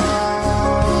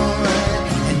love.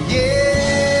 And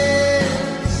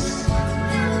yes,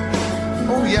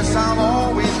 oh yes, I'll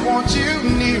always want you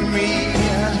near me.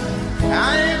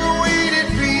 I've waited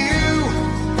for you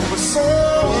for so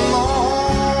long.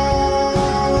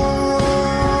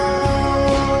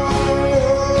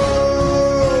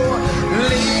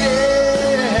 Lady,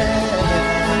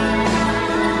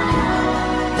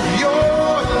 your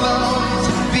love's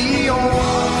the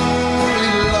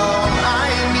only love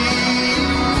I need.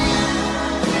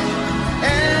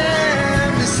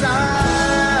 And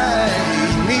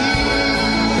besides me,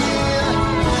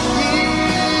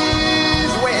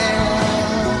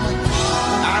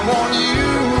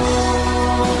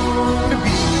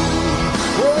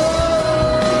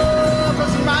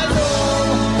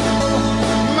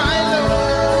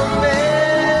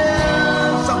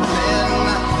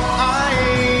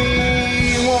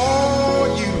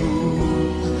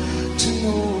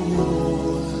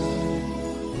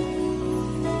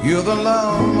 you're the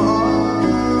love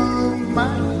of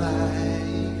my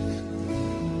life.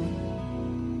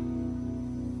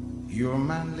 You're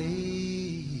my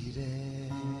lady.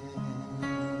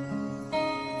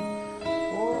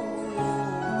 Oh,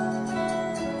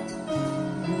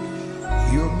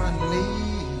 you're my lady.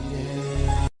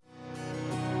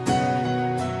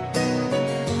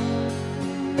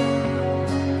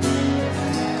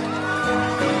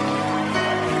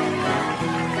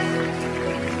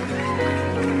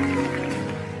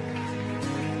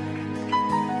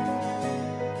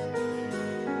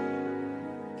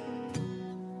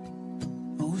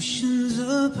 Oceans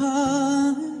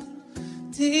apart,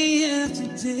 day after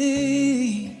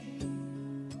day,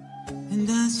 and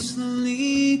I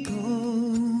slowly go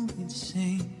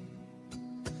insane.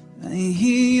 I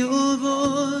hear your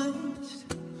voice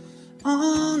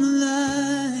on the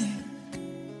line,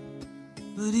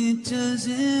 but it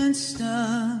doesn't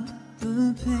stop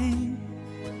the pain.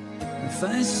 If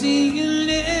I see you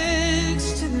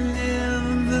next to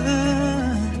never,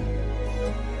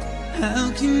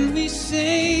 how can we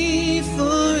say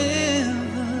forever?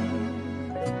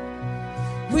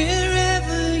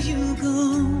 Wherever you go,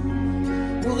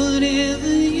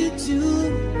 whatever you do,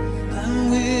 I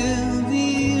will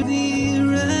be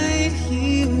right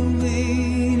here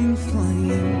waiting for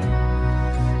you.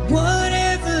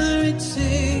 Whatever it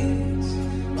takes,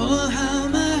 or how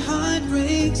my heart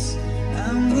breaks,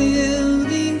 I will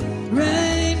be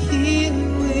right here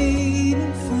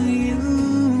waiting for you.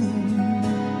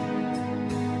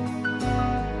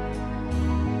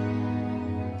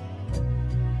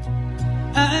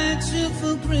 I took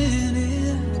for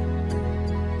granted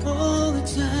all the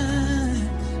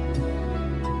times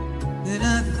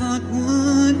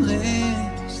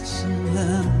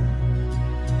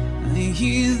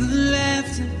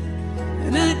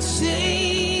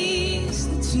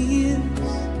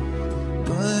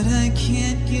but I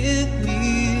can't get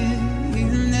near you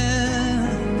now.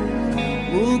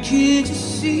 Oh, can't you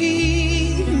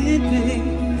see it, baby?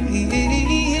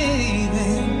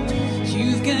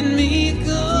 You've got me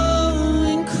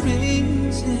going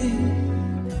crazy.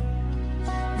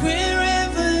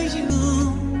 Wherever you go,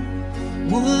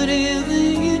 whatever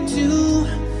you do,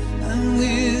 I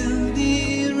will be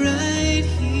right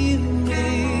here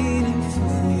waiting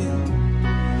for you.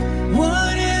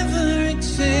 Whatever it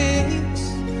takes,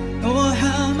 or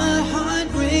how my heart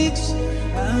breaks,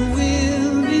 I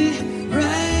will be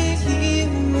right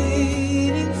here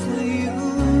waiting for you.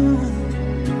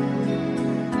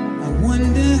 I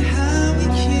wonder how we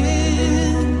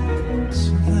can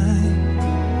survive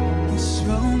this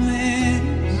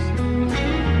romance.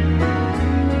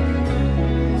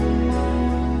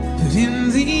 But in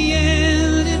the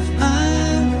end, if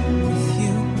I'm with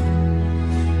you,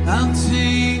 I'll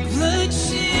take the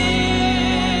chance.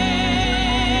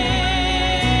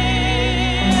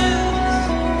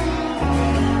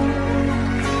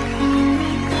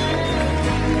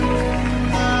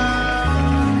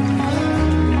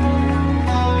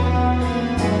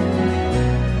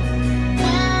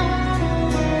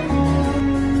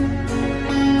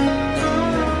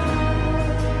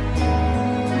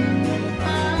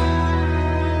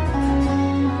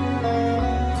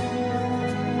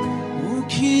 Oh,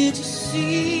 can't you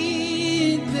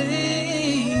see it,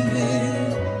 baby?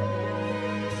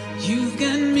 You've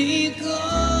got me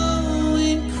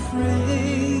going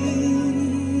crazy.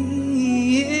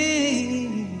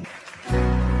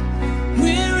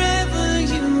 Wherever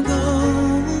you go,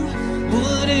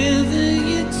 whatever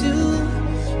you do,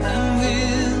 I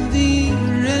will be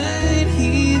right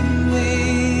here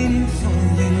waiting for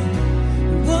you.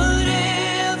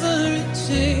 Whatever it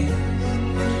takes,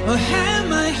 or how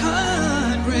my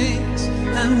heart breaks,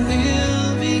 I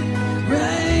will be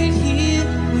right here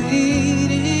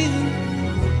waiting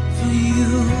for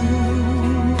you.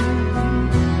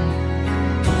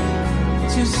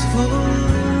 Just for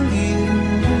you.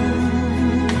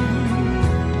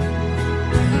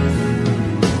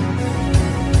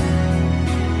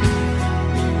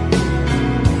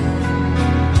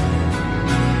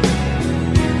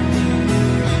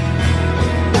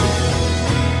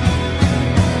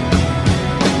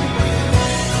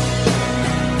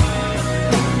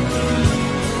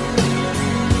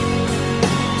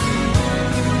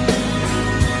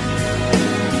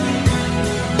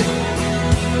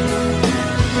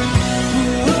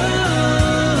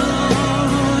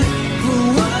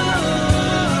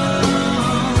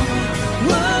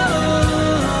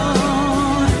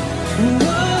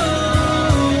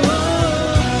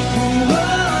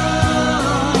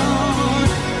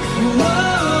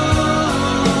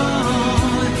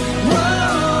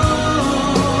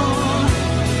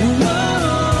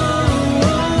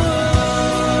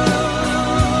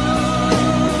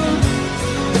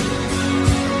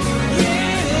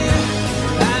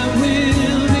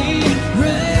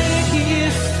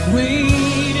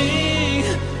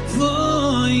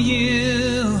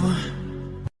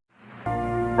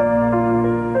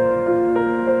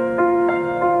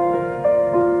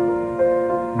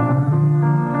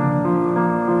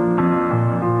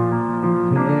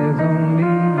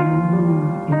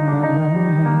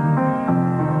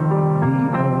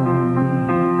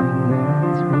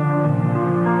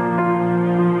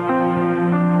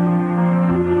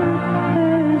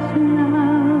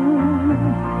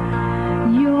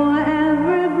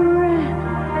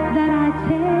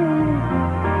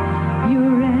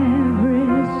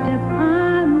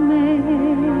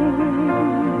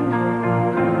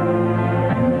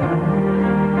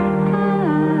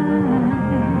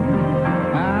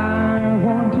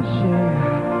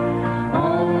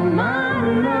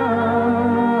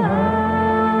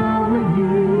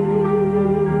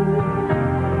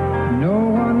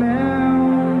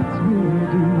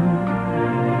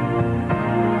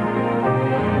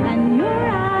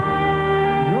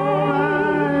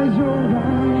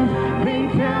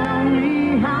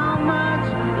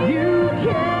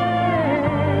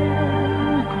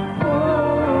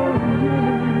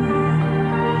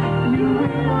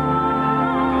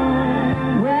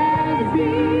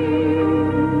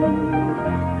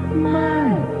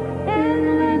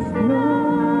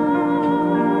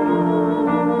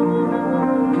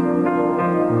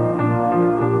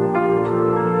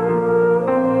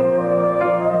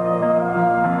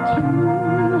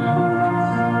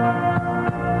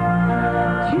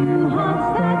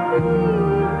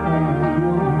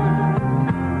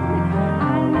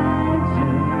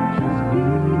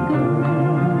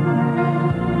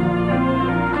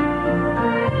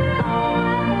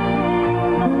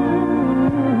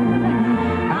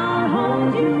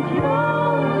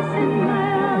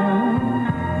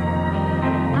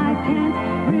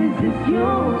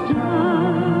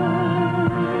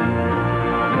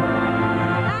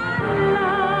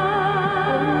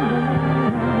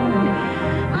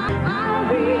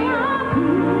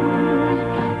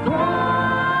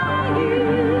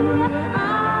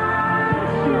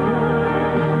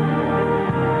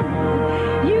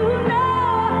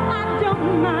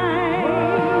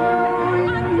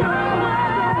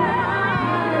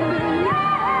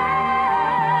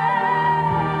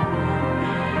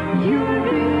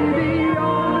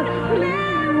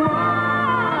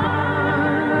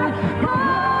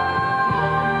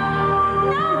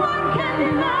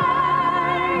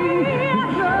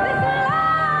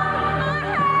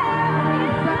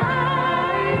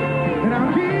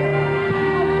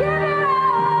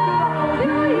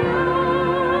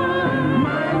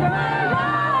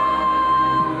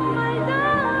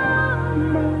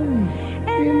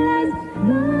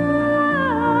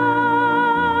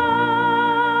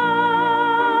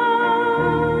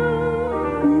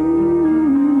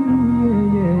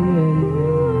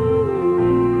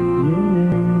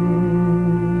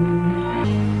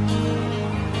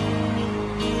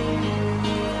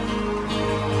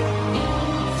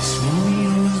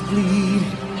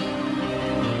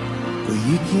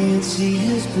 can't see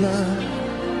his blood.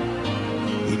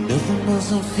 Ain't nothing but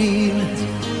some feelings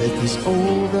that this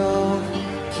old dog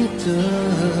kicked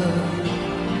up.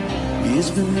 It's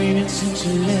been raining since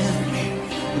you left me,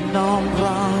 and now I'm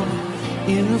drowned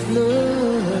in the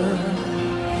flood.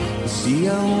 You see,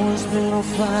 I've always been a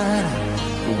fighter,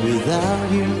 but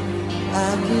without you,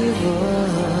 I'd give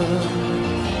up.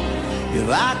 If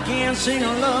I can't sing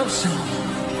a love song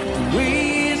the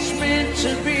way it's meant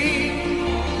to be,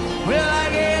 well, I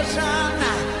guess I'm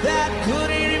not that good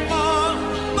anymore.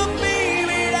 But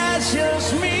baby, that's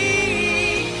just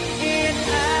me. And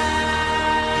I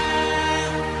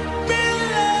will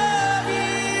love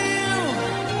you,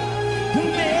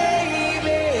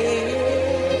 baby.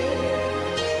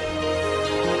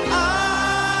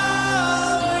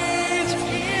 Always,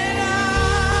 and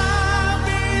I'll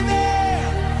be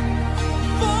there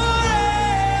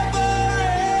forever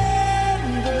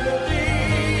and a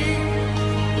day.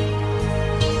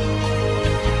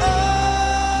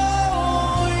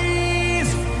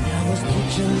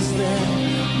 That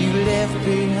you left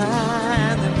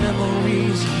behind, the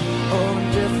memories of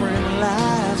different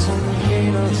lives on the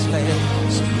famous land.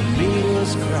 Some made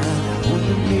us cry when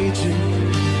the nature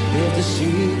had to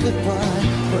say goodbye.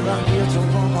 But I'm here to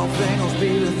run my fingers,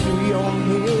 baby, through your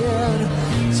head,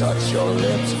 touch your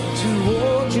lips to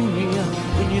hold you near.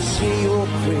 When you say your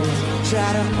prayers, try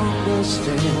to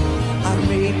understand I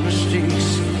made mistakes.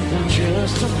 I'm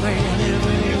just a man, and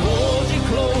when he holds you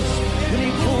close and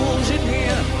he pulls you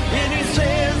near, and he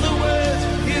says the words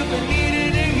you've been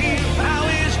needing to hear, I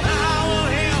wish I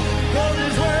were him, 'cause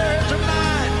his words are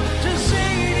mine to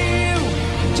say to you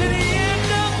to the end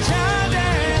of time.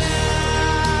 And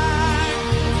I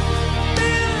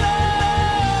will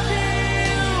love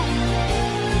you,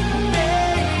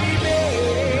 baby.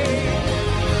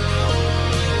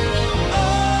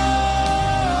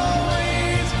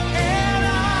 Always, and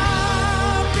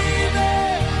I'll be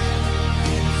there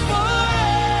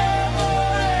forever.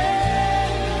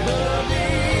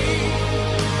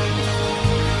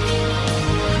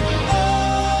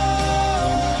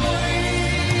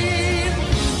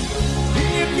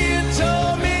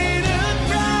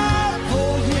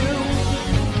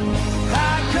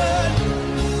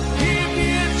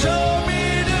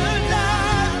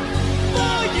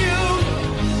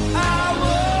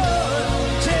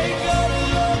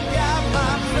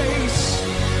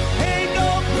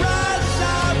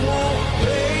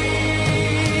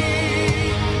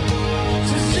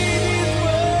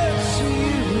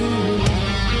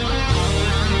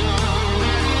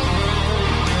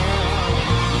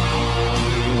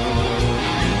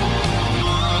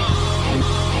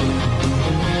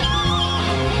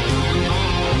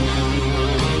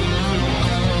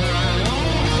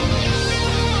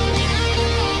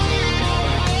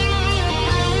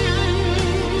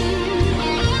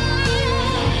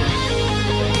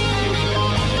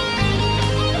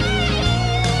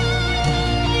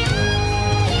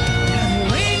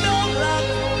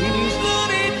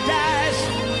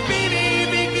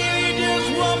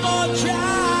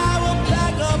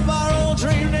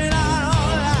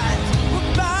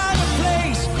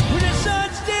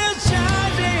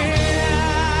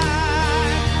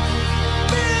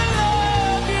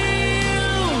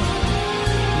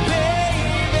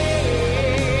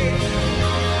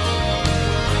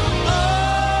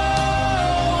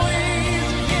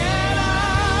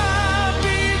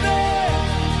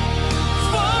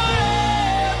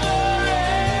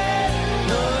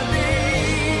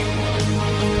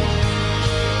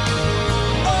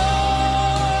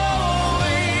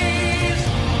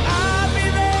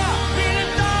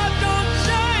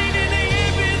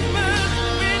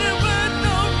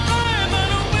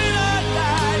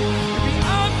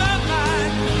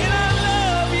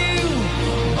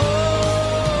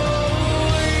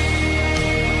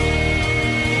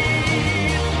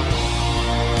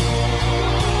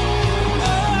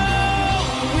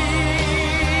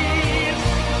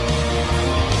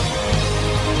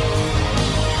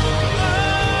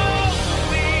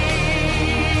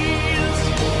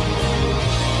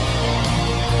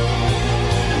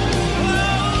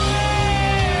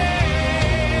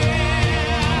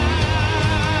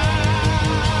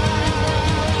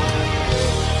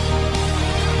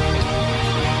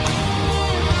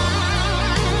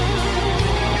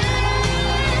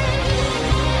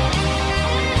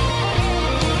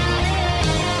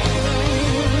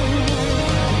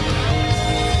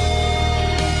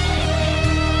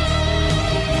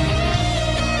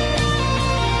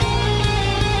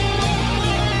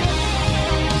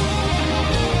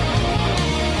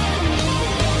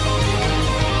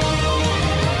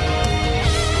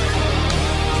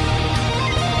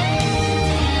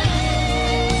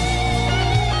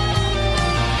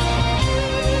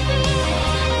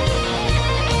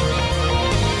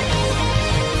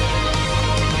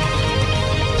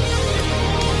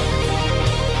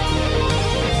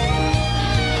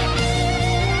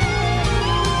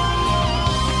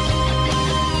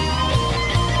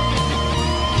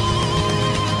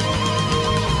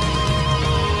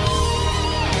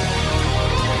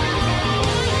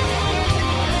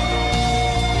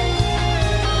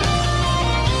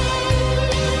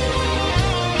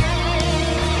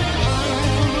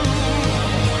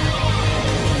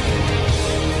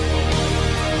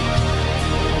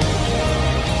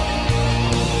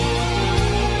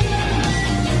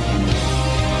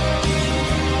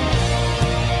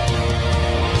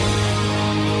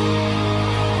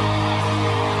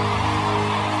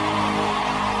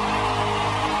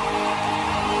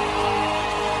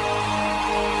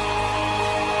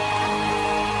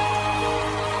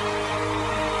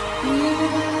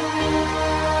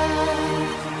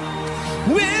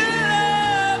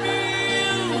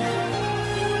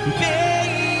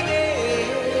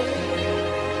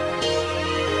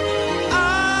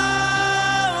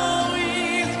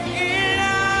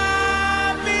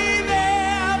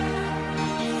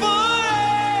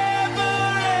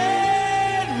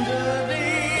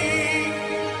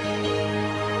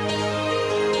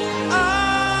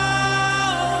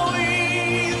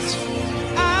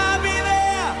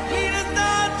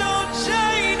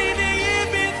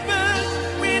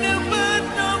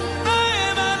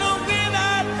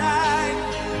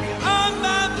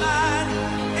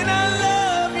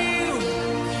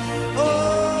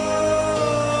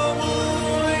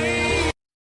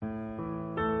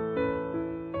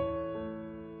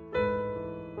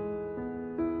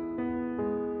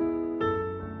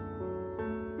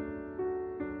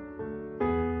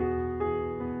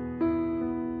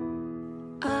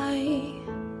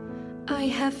 I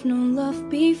have known love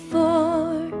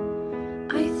before.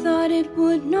 I thought it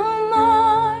would no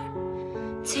more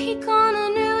take on a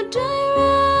new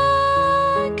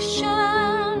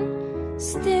direction.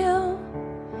 Still,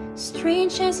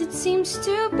 strange as it seems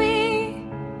to be,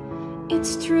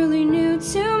 it's truly new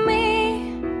to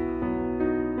me.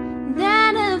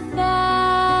 That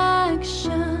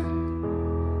affection,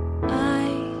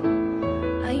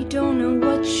 I don't know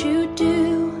what you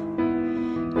do.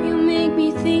 You make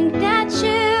me think that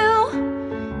you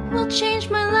will change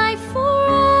my life forever.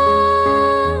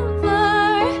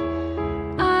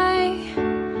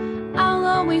 I'll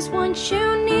always want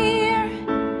you near,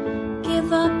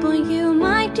 give up on you,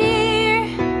 my dear.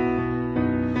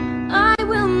 I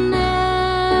will never.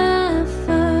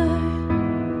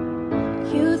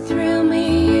 You thrill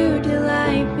me, you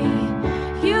delight me,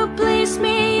 you please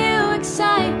me, you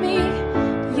excite me.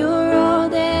 You're all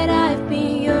that I've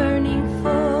been yearning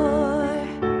for.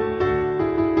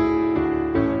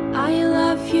 I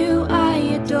love you, I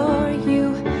adore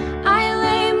you, I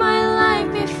lay my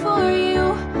life before you.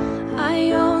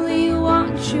 I only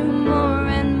want you more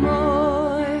and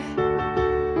more.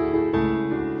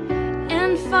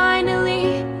 And finally,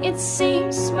 it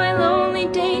seems my lonely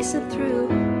days are through.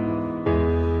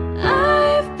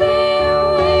 I've been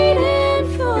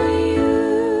waiting for you.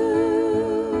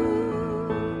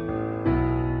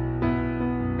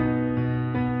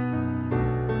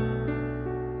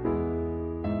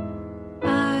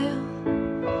 I'll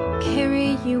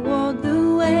carry you all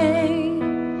the way,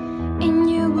 and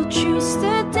you will choose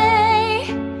the day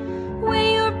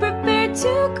when you're prepared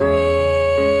to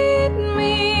greet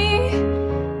me.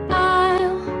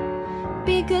 I'll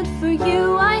be good for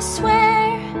you, I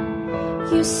swear.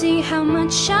 You see how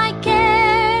much I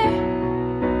care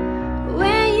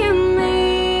when you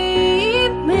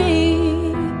leave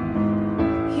me.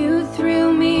 You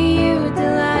thrill me, you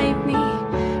delight me,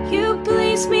 you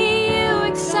please me, you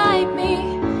excite me.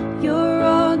 You're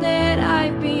all that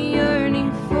I've been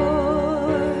yearning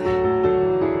for.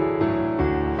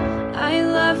 I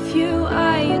love you,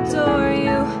 I adore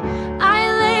you, I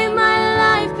lay my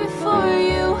life before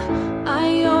you.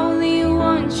 I only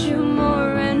want you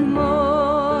more and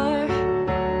more.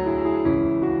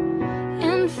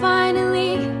 And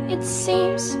finally, it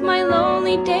seems my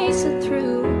lonely days are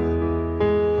through.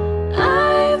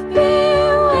 I've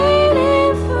been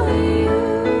waiting for you.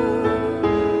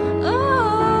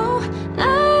 Oh,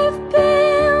 I've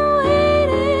been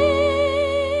waiting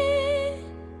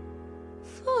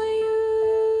for you.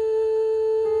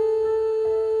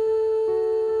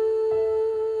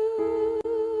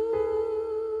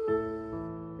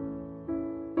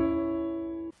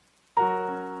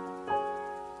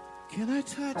 Can I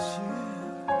touch you?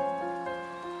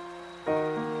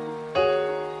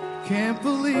 Can't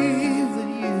believe that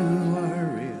you are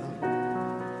real.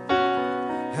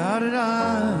 How did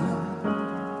I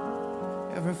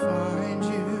ever find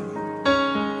you?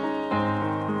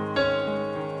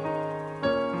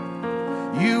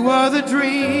 You are the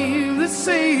dream that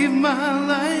saved my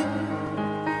life.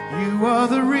 You are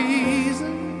the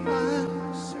reason I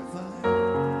survived.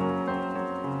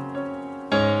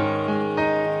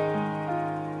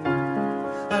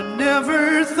 I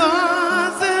never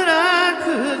thought that I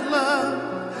could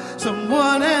love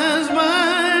someone as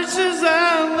much as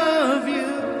I love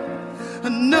you. I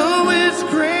know it's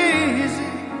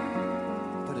crazy,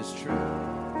 but it's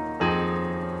true.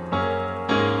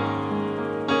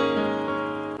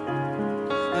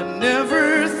 I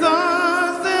never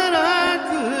thought that I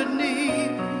could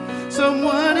need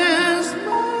someone as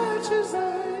much as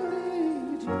I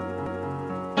need you.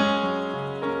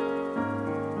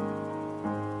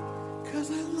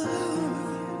 'Cause I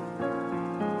love you.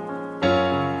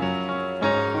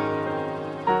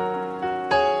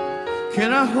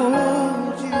 Can I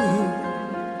hold you?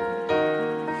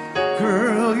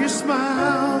 Girl, your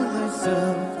smile stars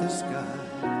of the sky.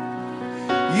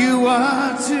 You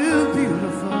are too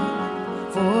beautiful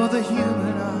for the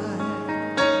human eye.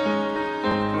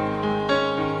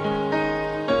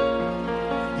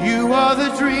 You are the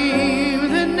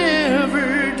dream that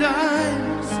never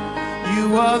dies.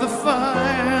 You are the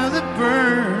fire that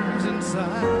burns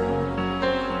inside.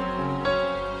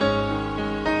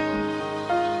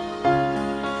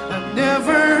 I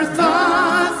never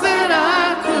thought that I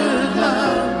could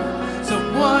love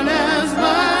someone as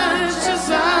much as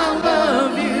I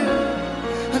love you.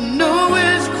 I know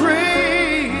it's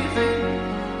crazy,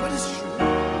 but it's true.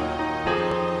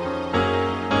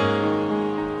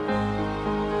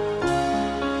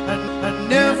 I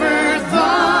never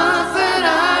thought that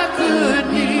I could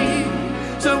need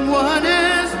someone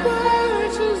as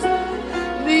much as I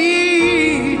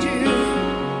need you.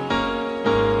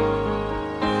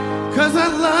 'Cause I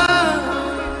love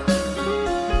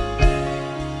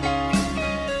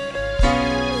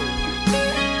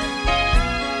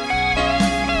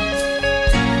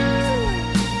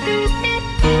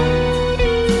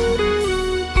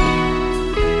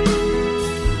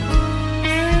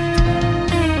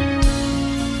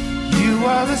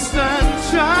the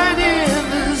sunshine in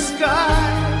the sky.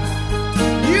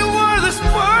 You are the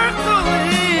sparkle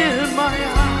in my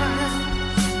eyes.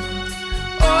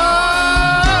 Oh,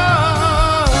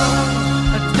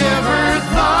 I never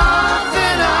thought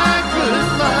that I could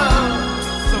love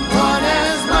someone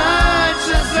as much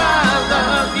as I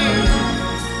love you.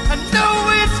 I know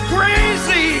it's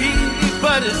crazy,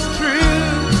 but it's true.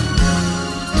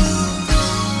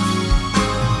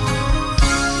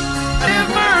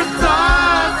 Never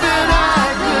thought that I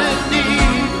could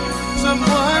need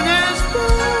someone as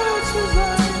much as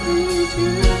I need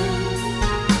you.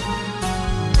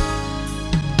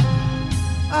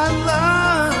 I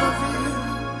love you.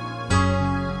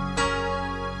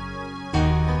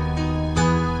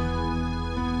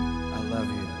 I love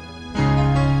you.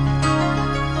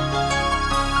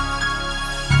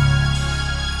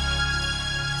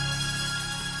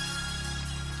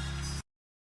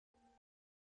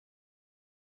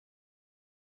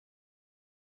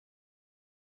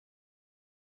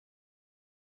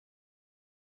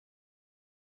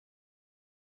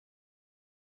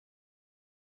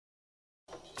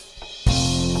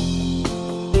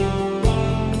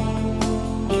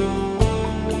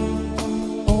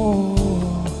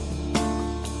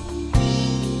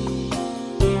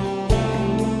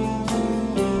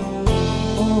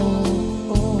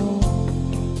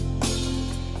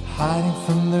 Hiding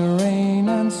from the rain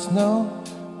and snow,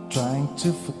 trying to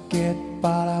forget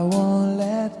but I won't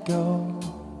let go.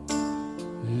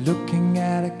 Looking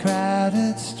at a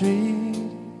crowded street,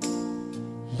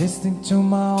 listening to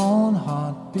my own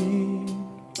heartbeat.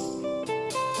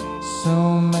 So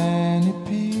many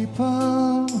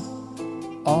people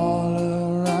all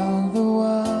around the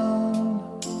world.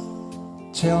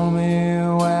 Tell me,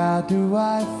 where do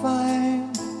I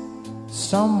find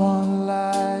someone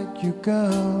like you,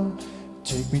 girl?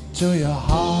 Take me to your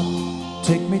heart,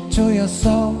 take me to your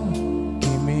soul.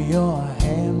 Give me your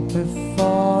hand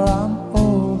before I'm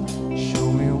old. Show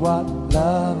me what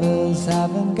lovers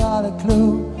haven't got a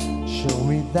clue. Show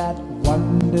me that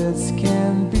wonders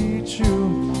can be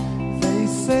true. They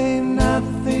say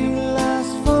nothing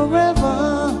lasts forever.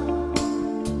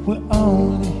 We're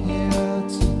only here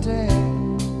today.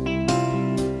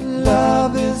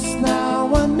 Love is now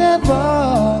or never.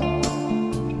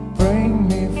 Bring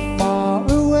me far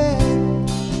away.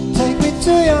 Take me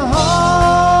to your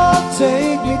heart,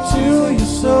 take me to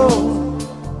your soul.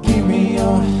 Give me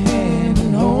your hand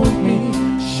and hold me.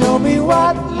 Show me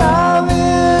what love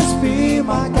is, be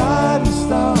my guiding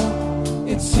star.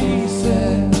 It's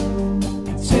easy.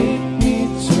 Take me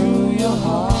to your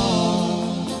heart.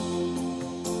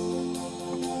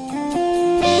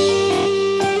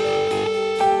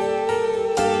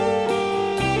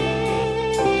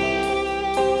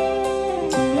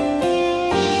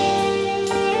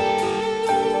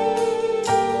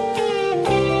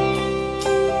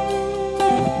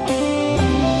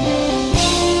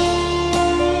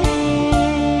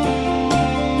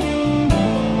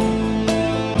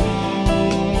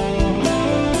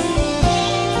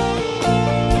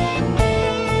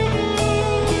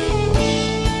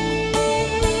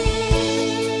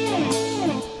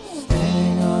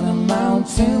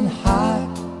 Mountain high,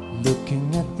 looking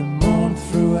at the moon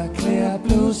through a clear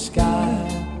blue sky.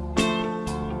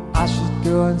 I should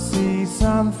go and see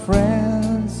some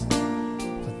friends,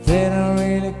 but they don't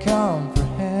really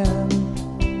comprehend.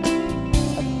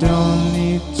 I don't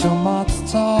need too much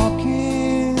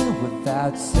talking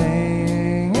without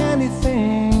saying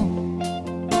anything.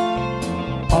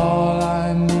 All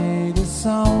I need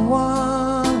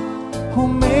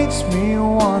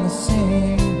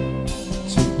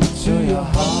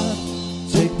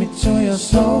your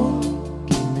soul.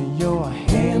 Give me your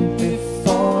hand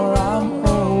before I'm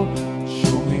old.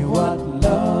 Show me what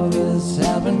love is,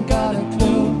 haven't got a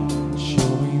clue. Show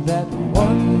me that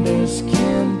wonders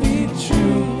can be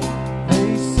true.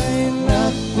 They say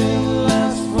nothing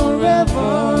lasts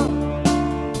forever.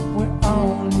 We're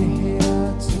only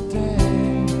here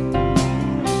today.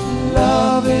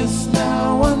 Love is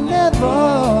now or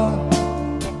never.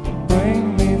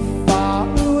 Bring me far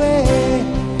away.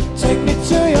 Take me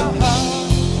to your heart.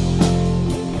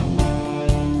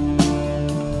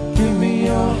 Give me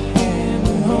your hand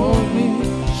and hold me.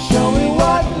 Show me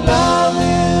what love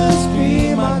is.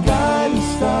 Be my guiding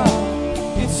star.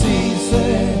 It's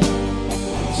easy.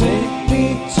 Take me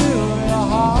to your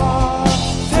heart.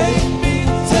 Take me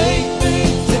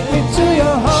to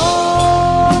your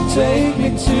heart. Take me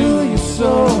to your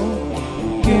soul.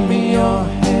 Give me your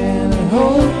hand and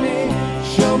hold me.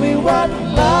 Show me what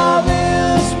love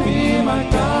is. Be my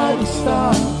guiding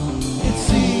star. It's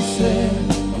easy.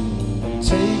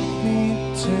 Take me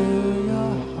to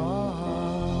your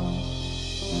heart.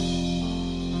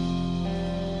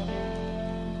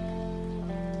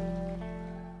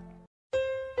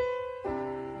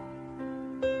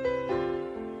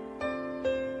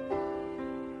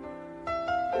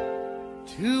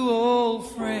 Two old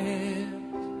friends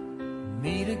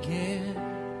meet again,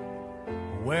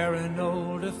 wearing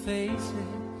older faces,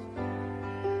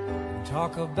 and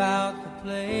talk about the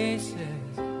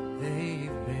places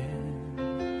they've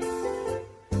been.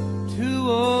 Two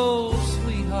old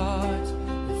sweethearts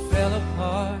that fell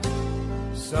apart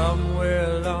somewhere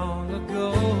long ago.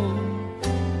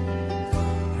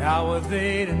 How were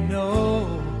they to know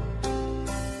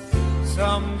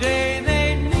someday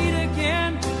they'd meet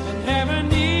again and have a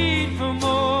need for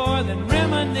more than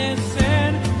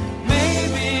reminiscing?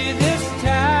 Maybe this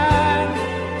time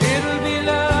it'll be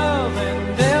love and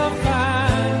they'll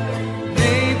find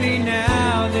maybe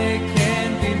now they can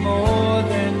be more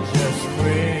than just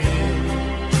friends.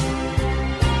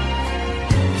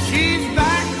 She's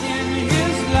back in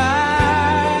his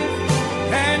life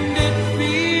and it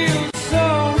feels so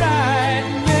right.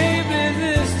 Maybe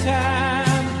this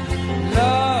time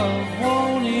love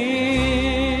won't end.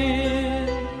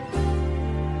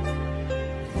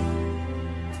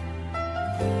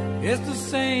 It's the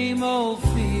same old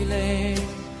feeling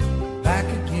back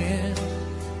again.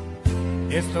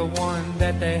 It's the one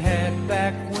that they had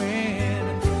back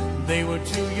when they were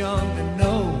too young to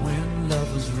know when love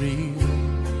was real.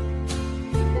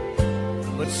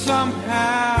 But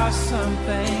somehow some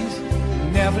things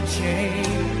never change,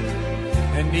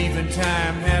 and even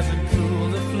time hasn't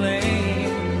cooled the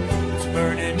flame. It's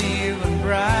burning even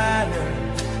brighter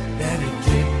than it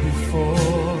did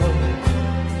before.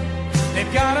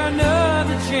 They've got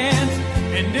another chance,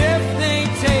 and if they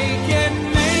take it,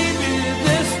 maybe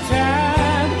this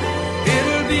time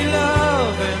it'll be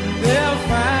love and they'll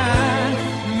find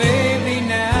maybe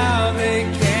now they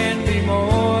can be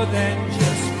more than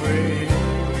just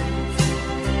friends.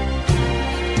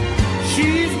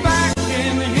 She's back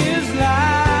in his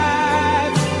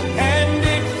life and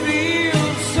it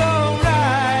feels so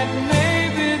right.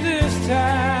 Maybe this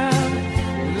time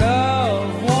love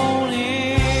won't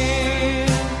end.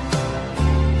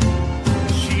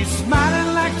 She's smiling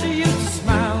like she used to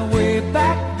smile way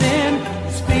back then.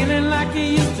 She's feeling like he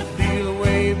used to feel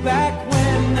way back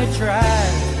when they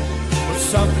tried, but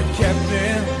something kept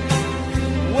them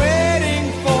waiting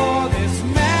for this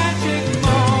magic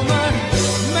moment.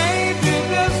 Maybe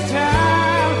this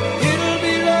time it'll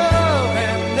be love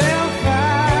and they'll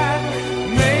find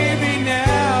maybe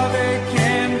now they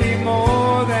can be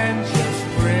more than just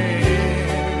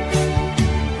friends.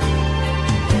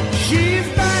 She's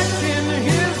back in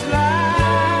his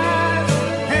life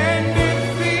and it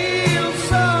feels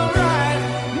so right.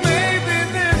 Maybe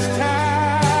this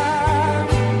time,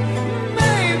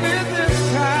 maybe this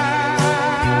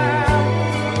time,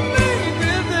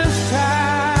 maybe this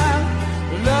time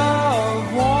love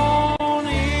won't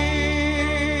end.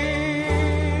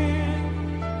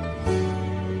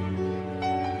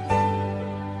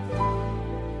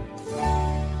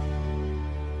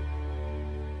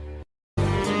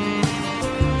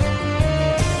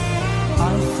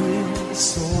 I feel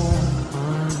so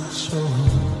unsure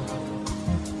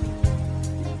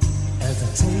as I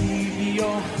take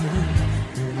your hand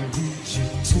and lead you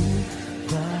to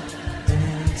the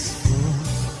dance floor.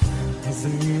 As the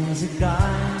music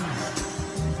dies,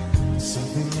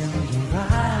 something in your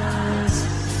eyes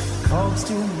calls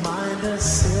to mind a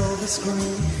silver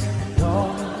screen, and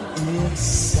all is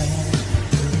sad.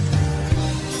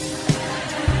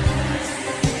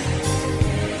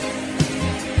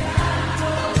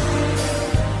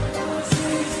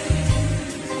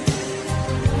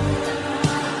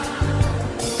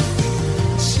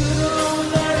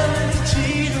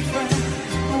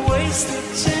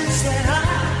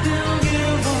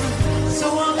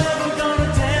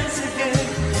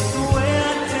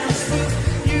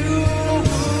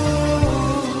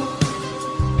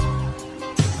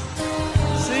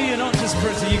 for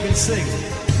it so you can sing.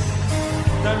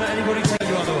 Don't let anybody tell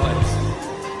you otherwise.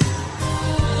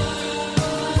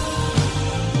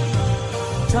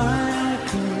 Time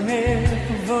can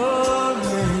never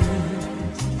end.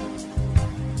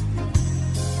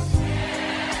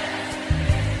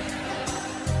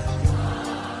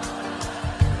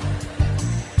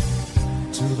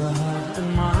 To the heart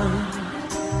and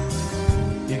mind,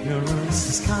 ignorance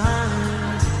is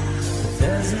kind, but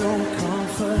there's no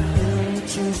comfort in the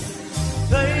truth.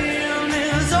 Pain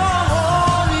is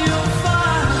all you'll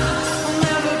find. I'm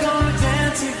never gonna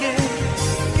dance again.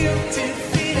 Guilty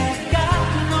feet have got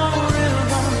no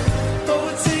rhythm.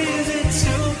 Oh, it's easy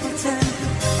to pretend.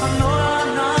 I know I'm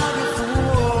not a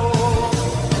fool.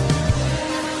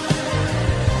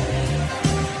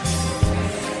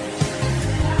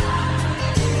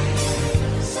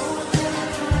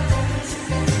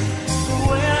 The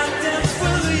way I dance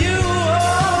with you.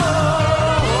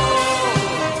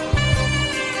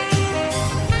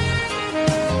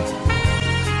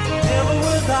 Never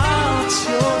without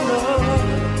your love.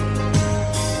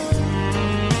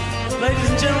 Ladies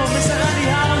and gentlemen, Mr. Andy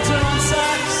Hamilton on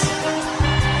sax.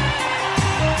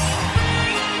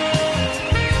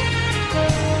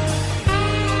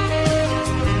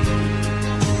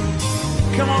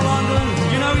 Come on, London,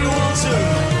 you know you want to.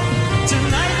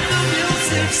 Tonight the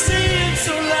music seems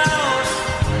so loud.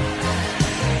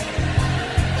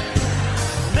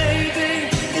 Maybe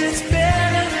it's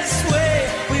better this way.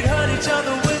 We'd hurt each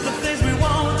other with the things we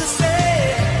want to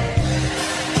say.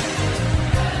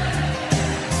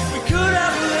 We could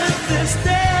have lived this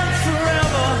dance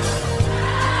forever.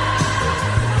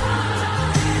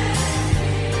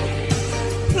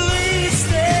 Please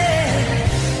stay,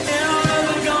 and I'm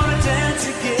never gonna dance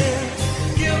again.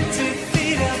 Guilty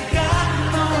feet have got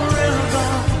no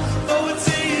rhythm. Oh, it's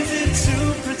easy to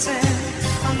pretend.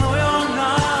 I know you're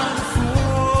not a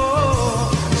fool.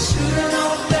 Should've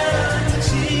known better than to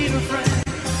cheat a friend.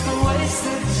 A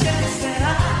wasted chance that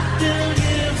I didn't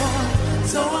give up.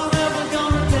 So I'm never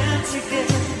gonna dance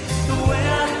again the way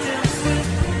I dance with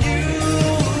you.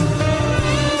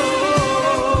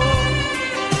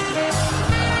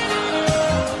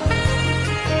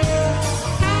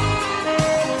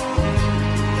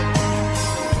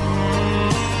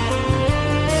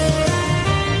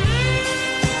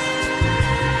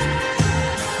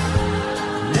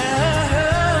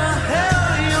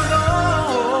 Hell, you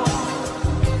know.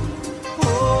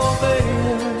 Oh, baby.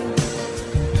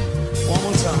 One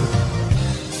more time.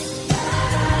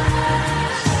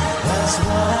 That's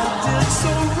what I did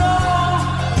so wrong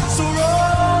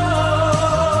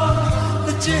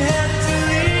that you had to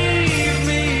leave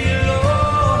me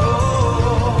alone.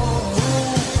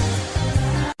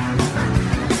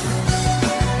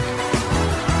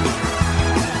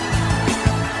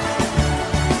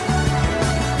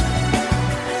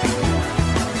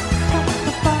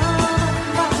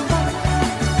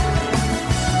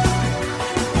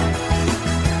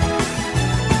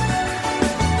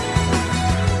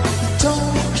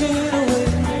 Don't get away,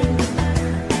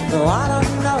 though I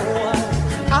don't know why.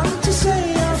 I'm to say,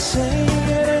 I'll say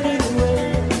it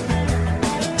anyway.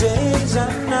 Today's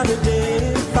another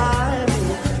day, fine,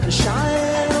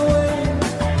 shine away.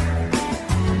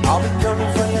 I'll be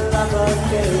coming for your love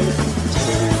again.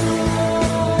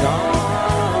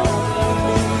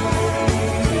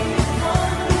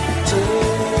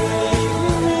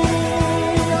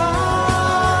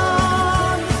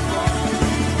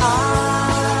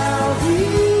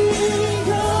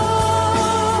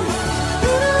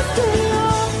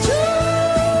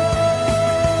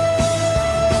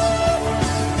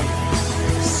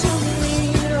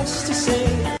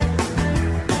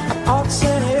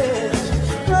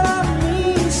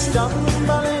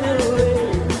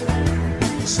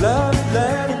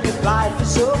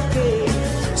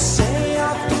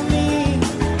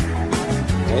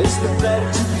 It's the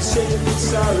better to be safe than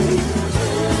sorry.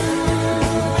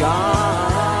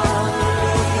 Gone.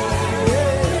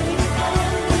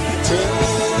 Take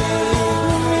me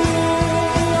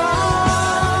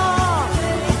on.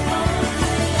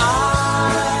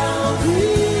 I'll be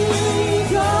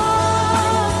gone.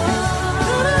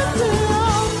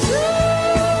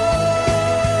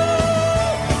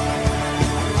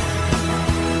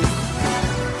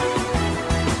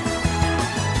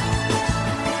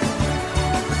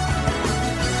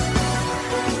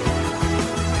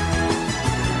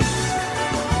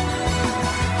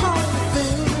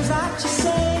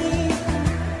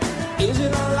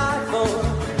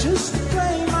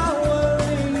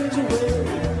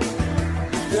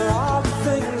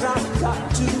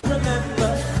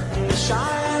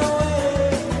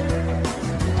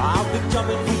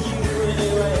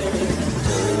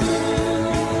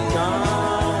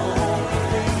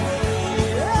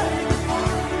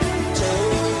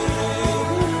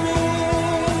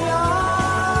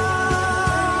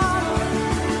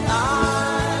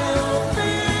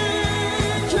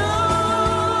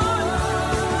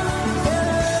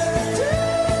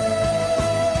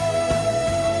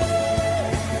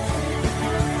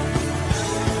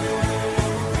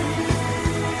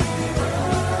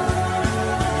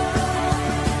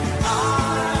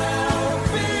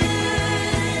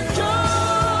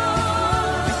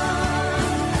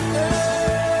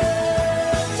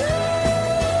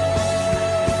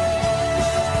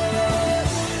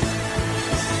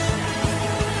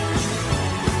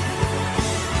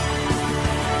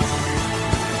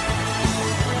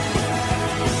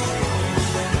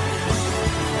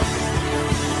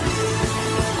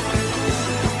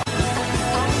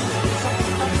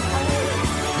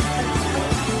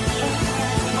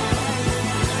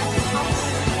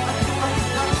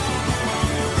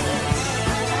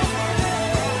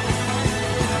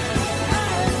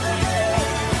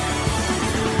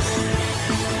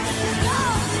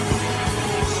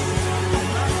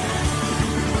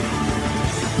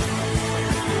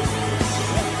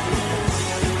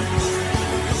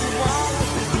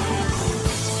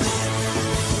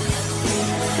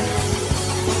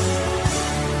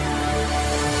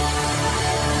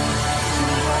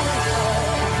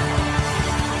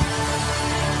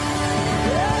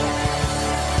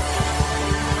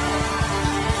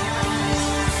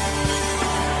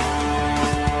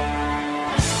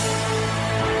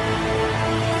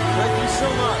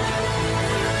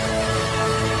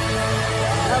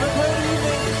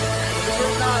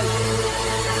 life.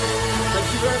 Thank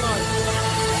you very much.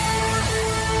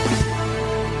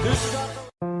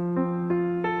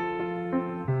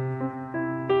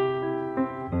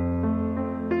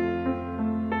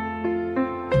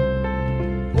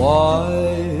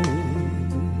 Wise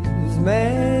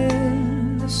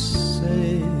men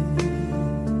say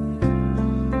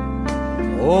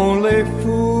only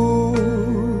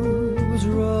fools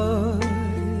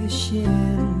rush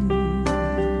in,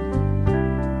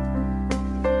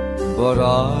 but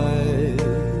I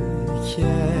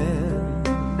can't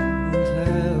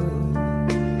help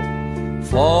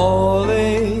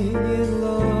falling in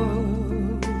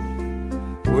love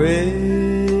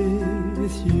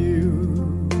with you.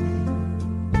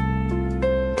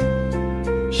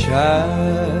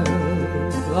 Shall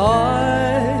I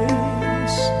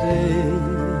stay?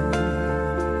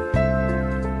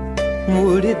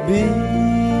 Would it be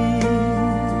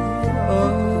a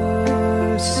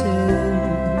sin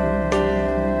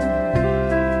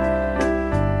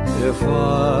if I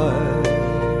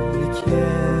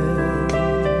can't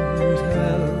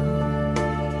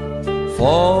help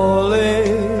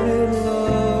falling in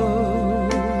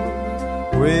love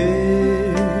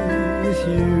with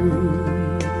you?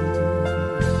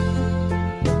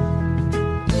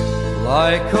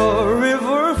 Like a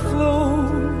river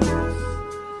flows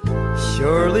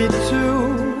surely to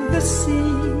the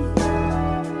sea,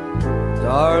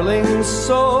 darling,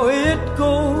 so it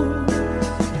goes.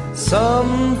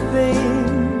 Some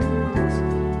things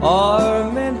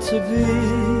are meant to be.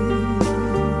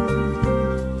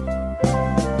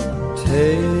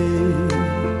 Take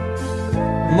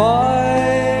my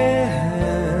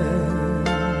hand,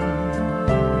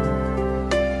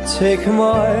 take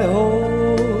my whole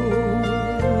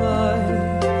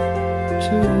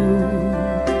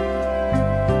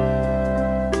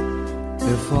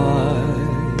if I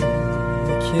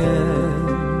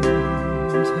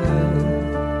can't help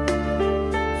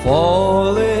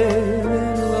falling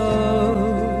in love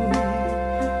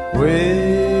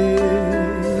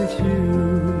with you.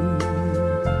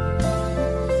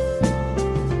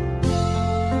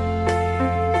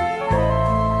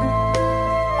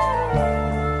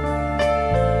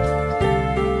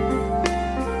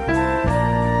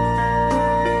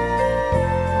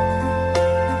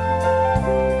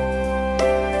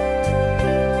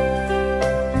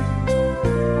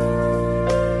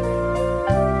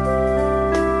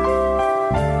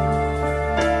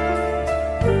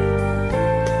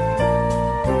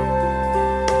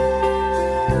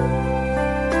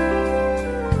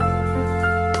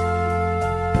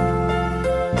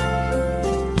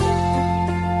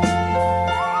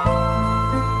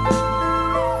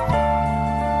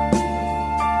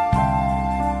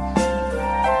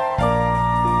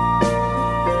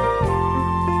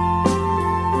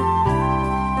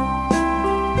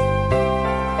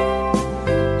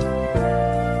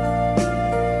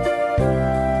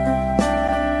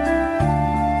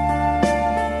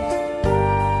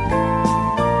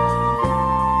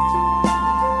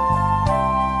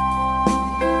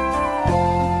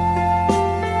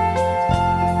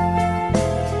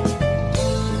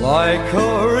 Like a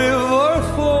river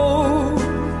flows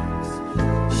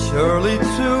surely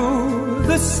to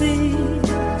the sea,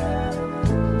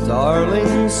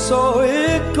 darling, so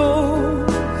it goes.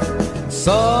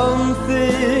 Some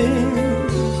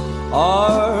things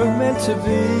are meant to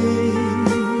be.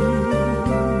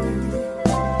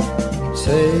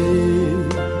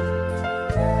 Take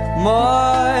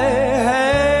my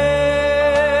hand,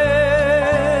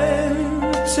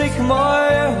 take my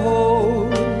whole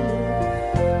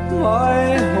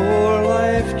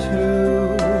life too.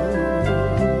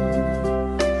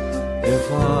 If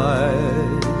I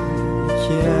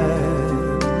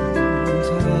can't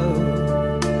help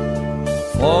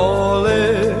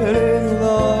falling in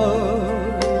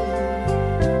love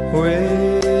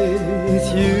with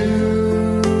you,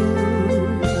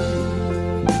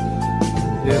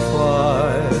 if I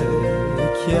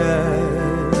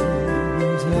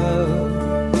can't help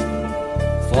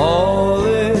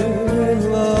falling in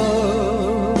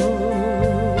love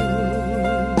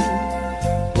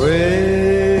with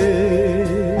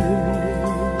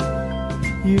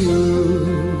you.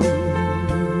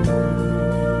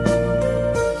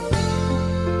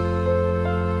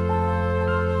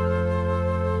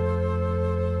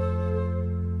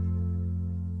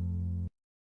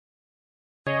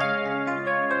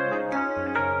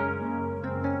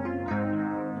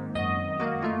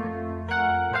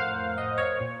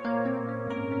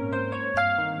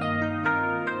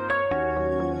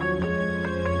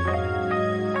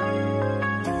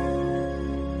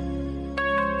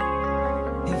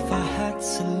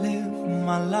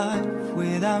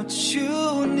 without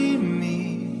you near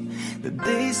me, the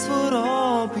days would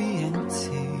all be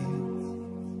empty.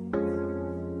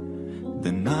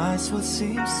 The nights would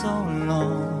seem so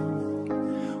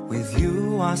long. With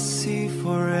you I see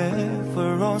forever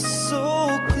oh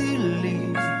so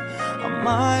clearly. I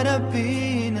might have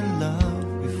been in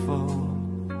love before,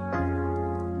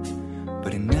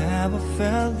 but it never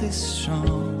felt this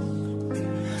strong.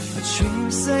 Our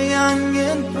dreams are young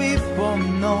and we both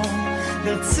know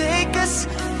they'll take us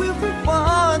where we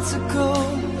want to go.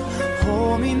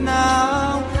 Hold me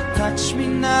now, touch me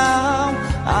now.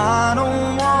 I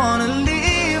don't wanna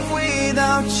live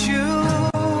without you.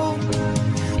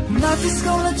 Nothing's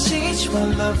gonna change my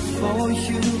love for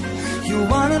you. You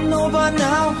wanna know by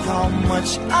now how much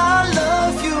I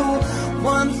love you.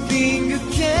 One thing you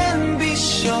can be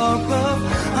sure of,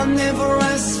 I'll never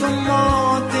ask for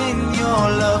more than your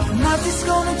love. Nothing's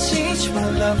gonna change my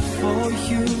love for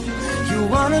you. You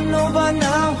wanna know by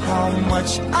now how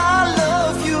much I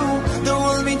love you. The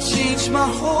world may change my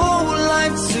whole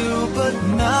life too, but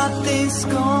nothing's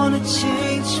gonna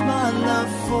change my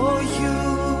love for you.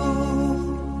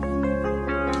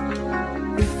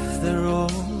 If the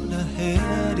road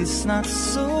ahead is not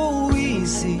so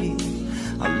easy,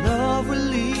 our love will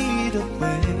lead a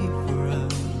way for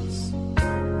us,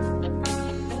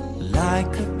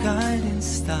 like a guiding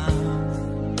star.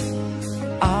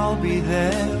 I'll be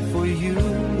there for you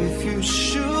if you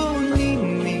should need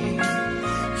me.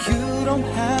 You don't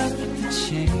have to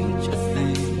change a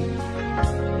thing.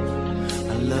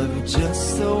 I love you just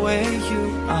the way you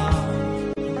are.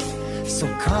 So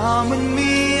come with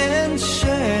me and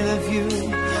share the view.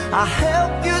 I'll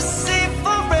help you see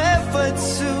forever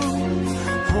too.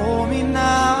 Hold me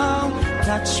now,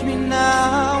 touch me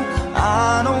now.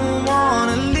 I don't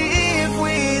wanna live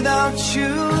without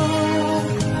you.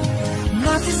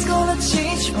 Nothing's gonna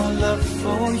change my love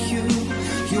for you.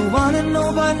 You wanna know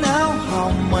by now how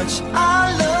much I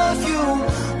love you.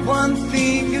 One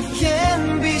thing you can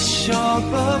be sure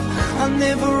of, I'll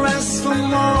never ask for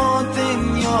more than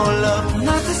your love.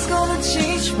 Nothing's gonna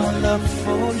change my love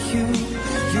for you.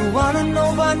 You wanna know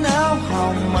by now how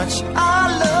much I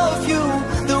love you.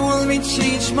 The world may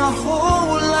change my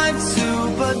whole life too,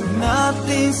 but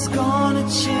nothing's gonna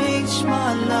change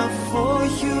my love for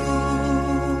you.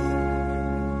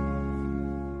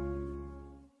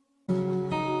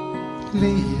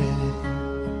 Lady,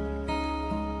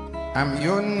 I'm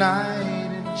your knight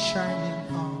in shining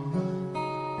armor,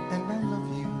 and I love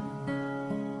you.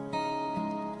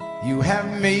 You have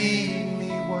made me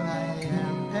what I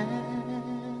am, and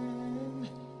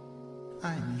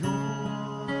I'm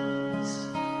yours.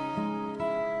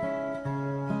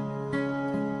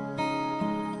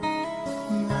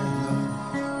 My love,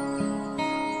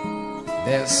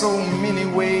 there's so many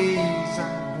ways I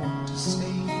want to say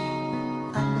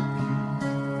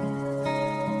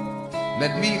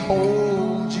let me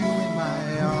hold you in my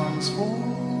arms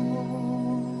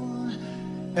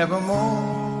forevermore.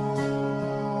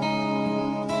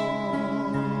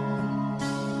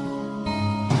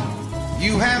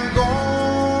 You have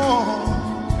gone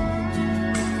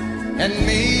and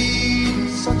made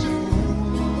such a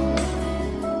fool.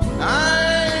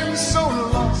 I'm so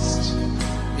lost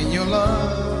in your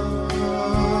love,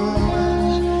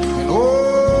 and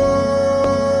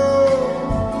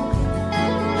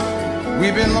we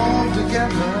belong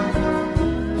together.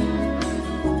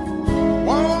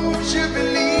 Won't you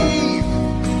believe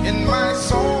in my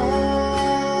song?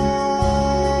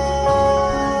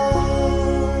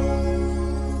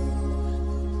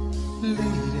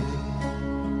 Lady,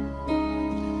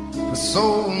 for so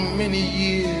many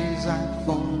years I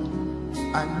thought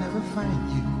I'd never find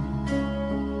you.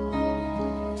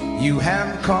 You have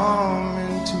come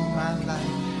into my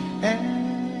life and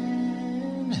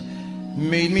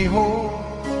made me whole.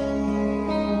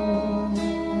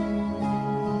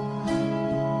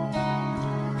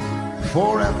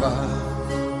 Forever,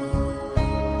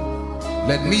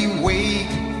 let me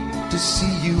wake to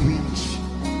see you each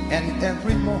and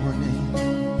every morning.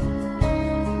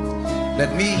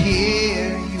 Let me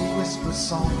hear you whisper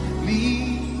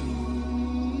softly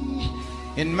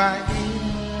in my ear.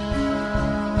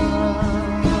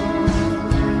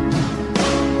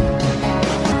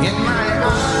 In my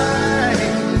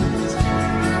eyes,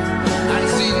 I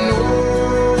see no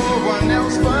one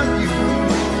else but you.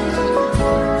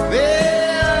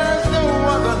 There's no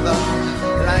other love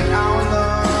like our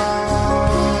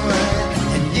love.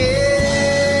 And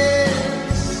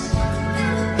yes,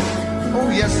 oh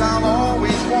yes, I'll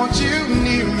always want you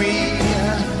near me.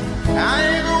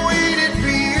 I've waited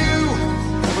for you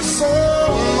for so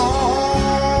long.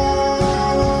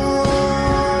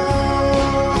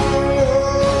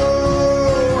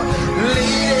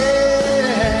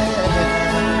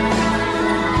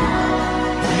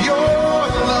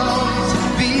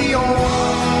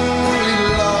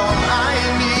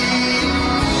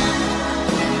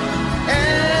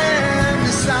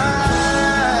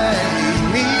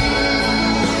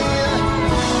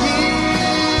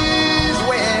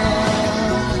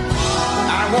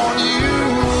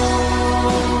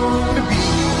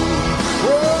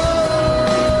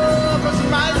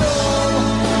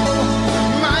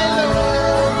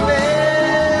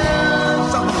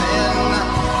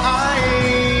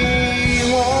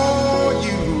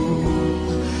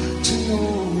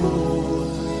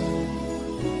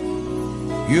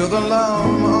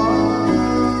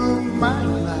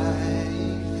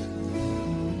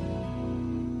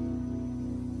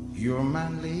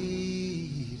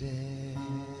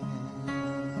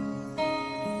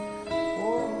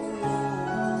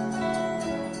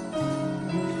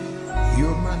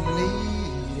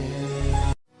 needed.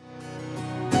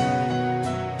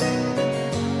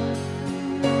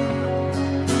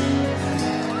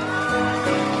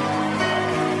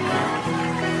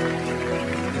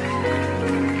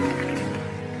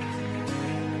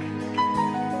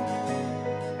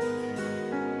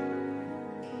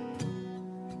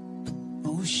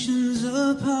 Oceans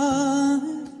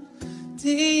apart,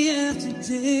 day after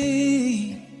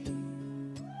day,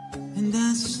 and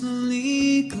I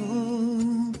slowly go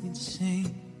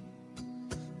insane.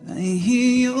 I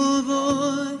hear your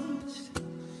voice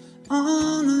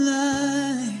on the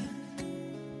line,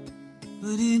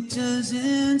 but it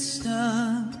doesn't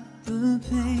stop the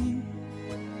pain.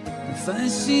 If I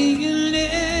see you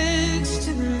next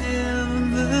to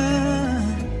never,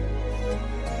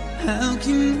 how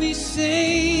can we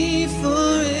say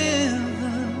forever?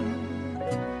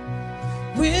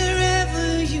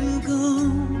 Wherever you go,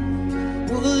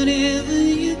 whatever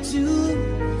you do,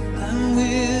 I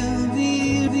will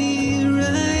be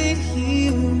right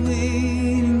here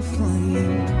waiting for you.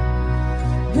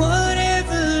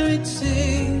 Whatever it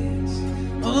takes,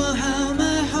 or how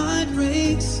my heart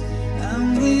breaks, I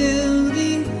will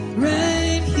be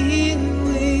right here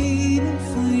waiting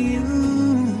for you.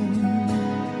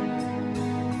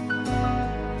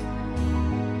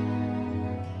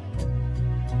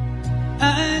 I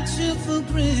took for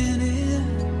granted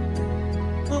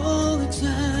all the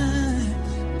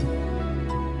times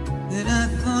that I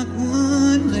thought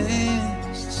would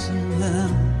last somehow.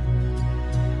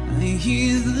 I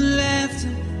hear the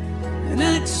laughter and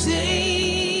I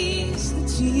taste the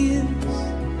tears,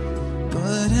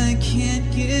 but I can't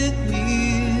get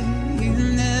near you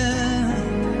now.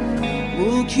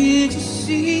 Oh, can't you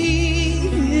see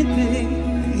it, baby?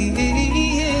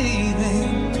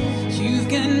 You've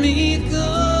got me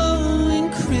going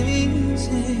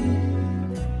crazy.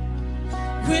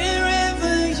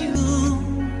 Wherever you go,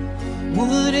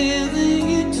 whatever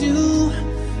you do,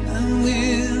 I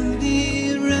will be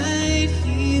right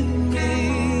here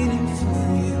waiting for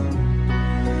you.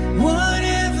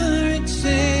 Whatever it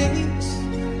takes,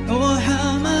 or how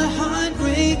my heart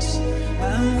breaks, I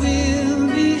will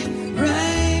be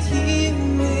right here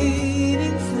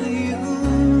waiting for you.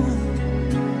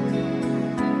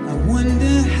 I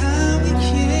wonder how we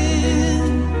can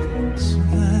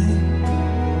survive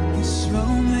this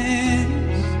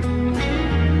romance,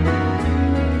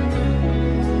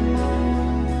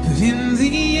 but in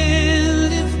the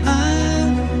end, if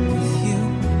I'm with you,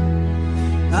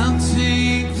 I'll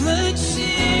take the chance.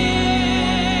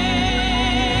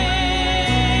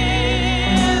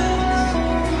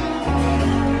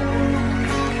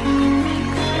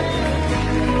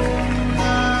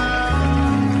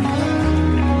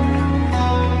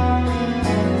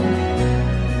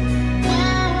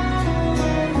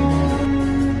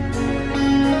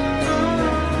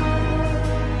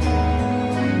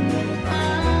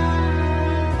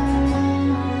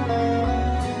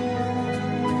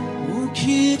 Oh,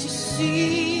 can't you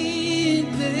see it,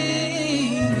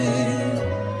 baby?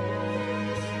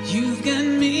 You've got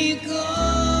me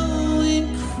going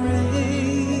crazy.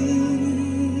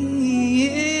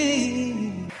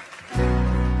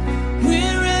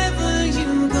 Wherever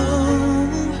you go,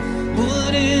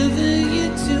 whatever you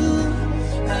do,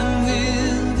 I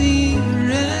will be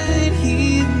right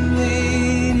here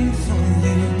waiting for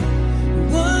you.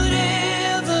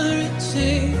 Whatever it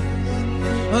takes,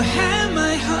 or how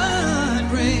my heart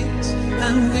breaks,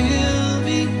 I will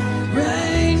be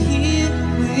right here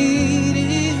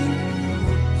waiting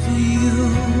for you.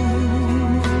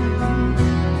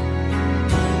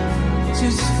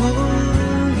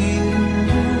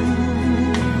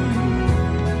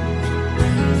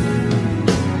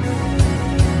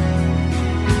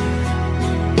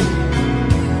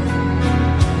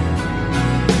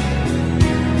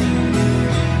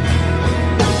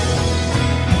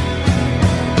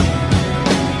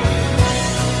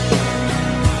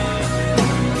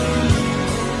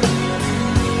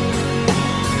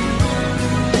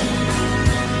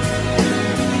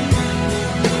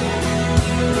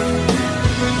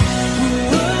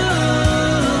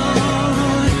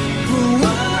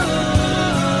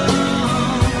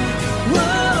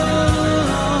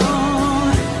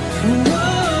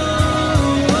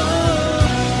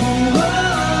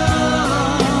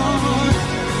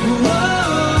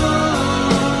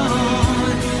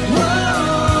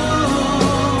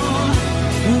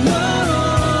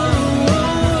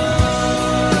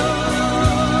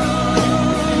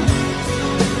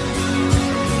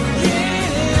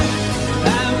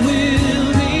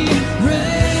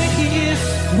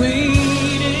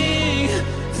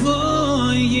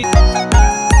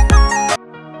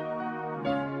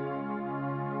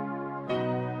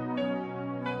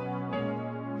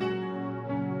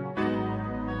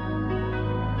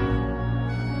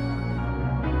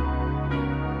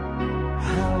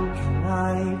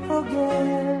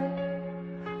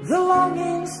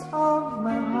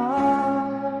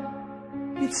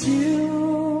 It's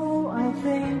you I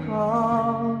think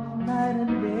of night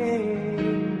and day.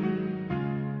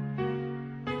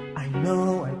 I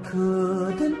know I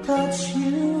couldn't touch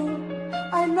you,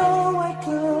 I know I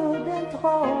couldn't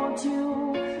hold you,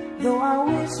 though I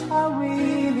wish I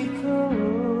really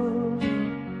could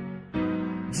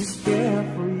just care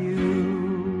for you.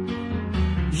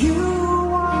 You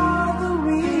are the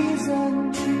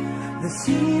reason, the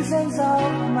seasons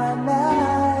of my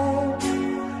life.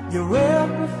 You're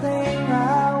everything I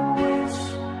wish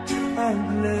I'd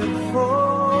live for.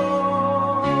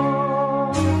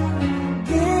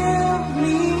 Give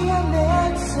me an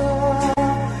answer,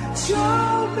 show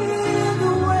me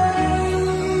the way.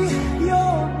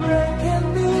 You're breaking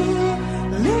me,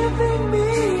 leaving me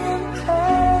in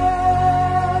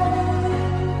pain.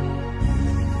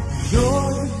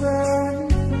 You're the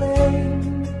burning flame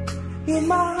in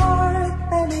my heart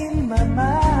and in my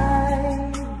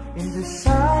mind. In the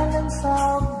silence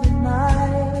of the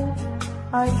night,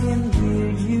 I can hear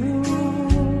you.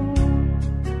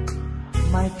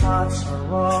 My thoughts are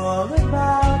all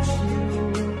about you,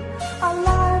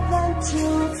 alive and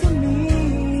true to me.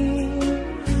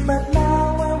 But now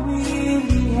I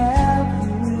really have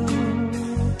you,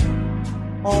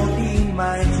 only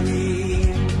my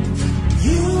dreams.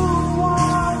 You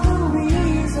are the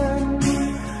reason,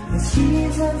 the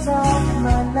seasons of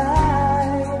my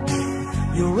life.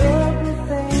 You're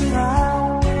everything I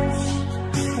wish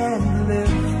and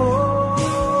live for.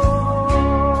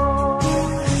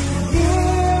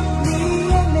 Give me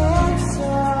an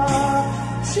answer,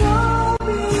 show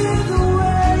me the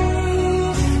way.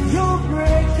 You're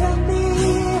breaking me,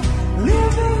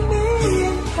 leaving me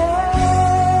in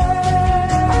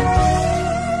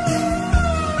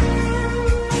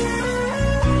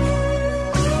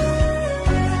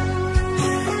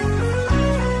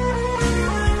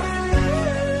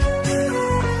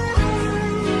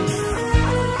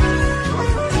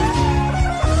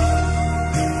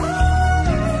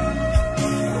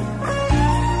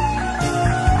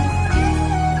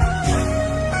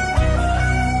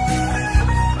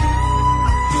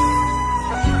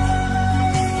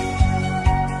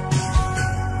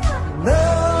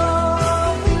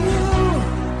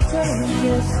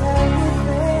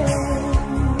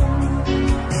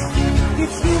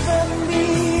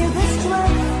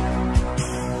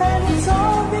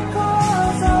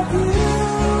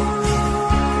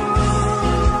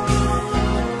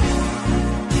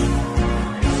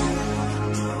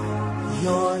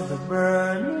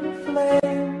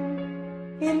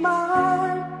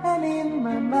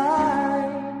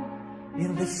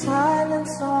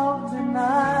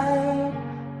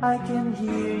I can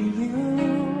hear you.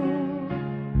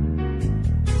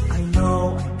 I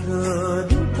know I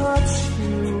couldn't touch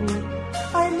you,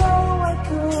 I know I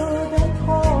couldn't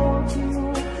hold you,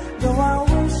 though I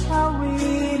wish I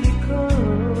really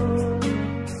could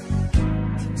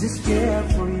just care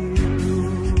for you.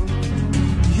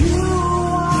 You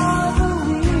are the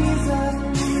reason,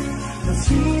 the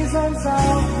seasons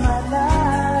of my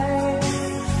life.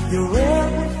 You're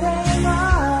everything I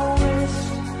wish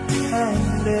and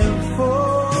live for.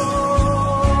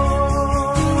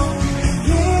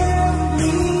 Give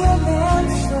me an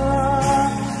answer,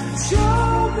 show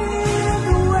me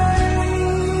the way.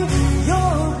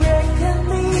 You're breaking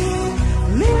me,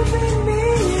 leaving me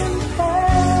in pain.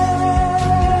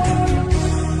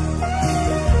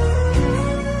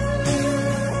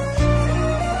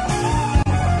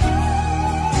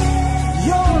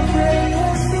 You're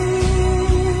breaking me,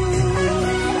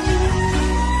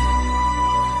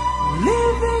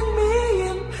 leaving me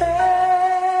in pain.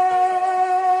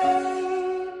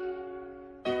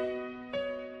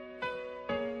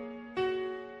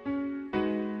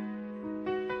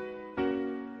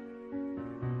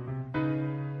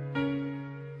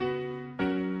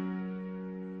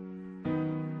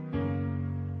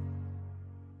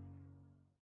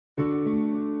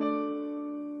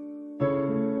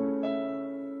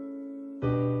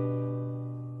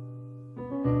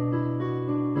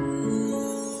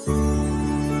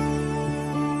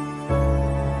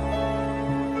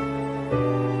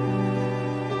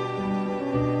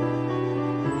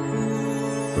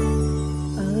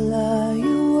 I lie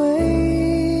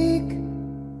awake,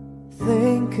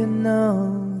 thinking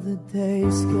of the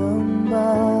days gone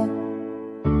by,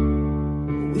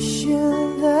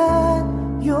 wishing that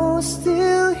you're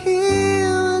still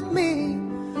here with me,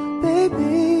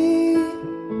 baby.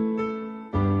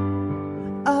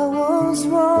 I was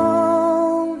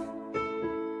wrong,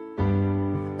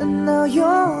 and now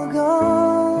you're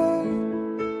gone.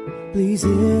 Please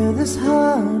hear this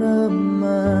heart of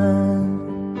mine.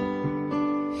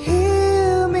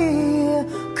 Hear me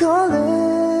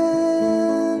calling.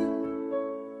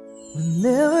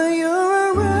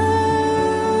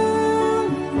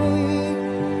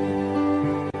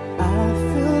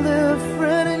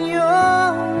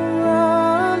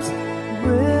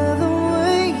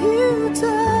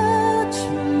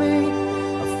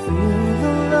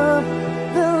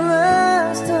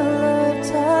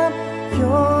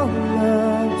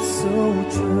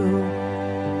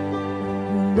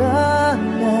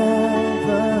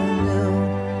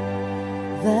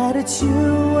 it's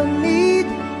you I need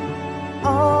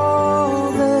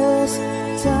all this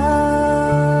time.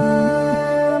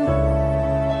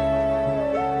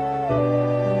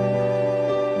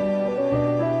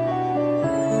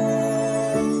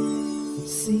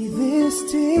 See these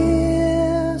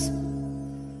tears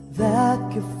that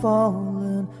keep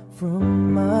falling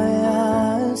from my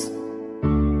eyes,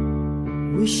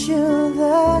 wishing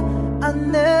that I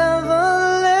never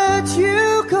let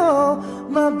you go,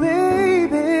 my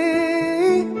baby.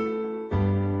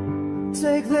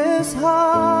 Take this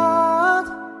heart,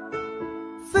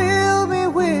 fill me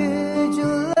with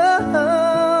your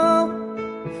love.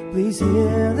 Please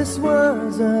hear these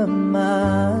words of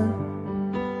mine.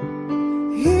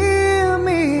 Hear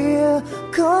me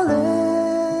calling.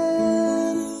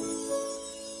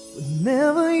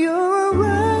 Whenever you're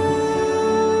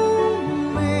around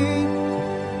me,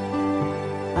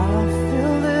 I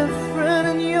feel different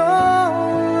in your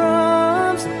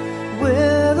arms.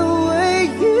 With the way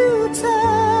you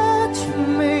touch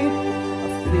me, I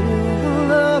feel the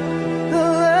love that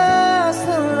lasts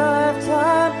a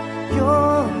lifetime.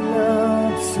 Your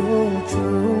love so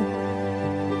true,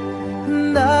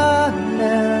 and I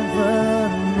never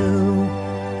knew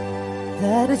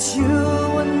that it's you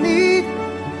I need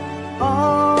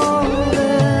all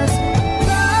this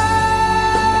time.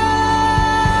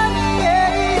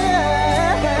 Yeah,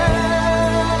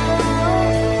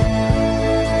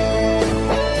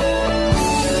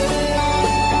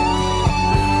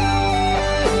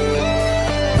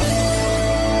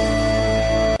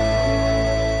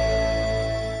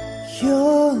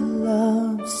 your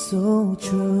love so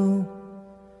true,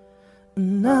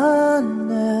 and I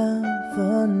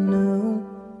never knew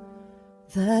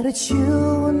that it's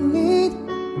you I need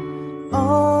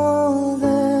all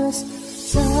this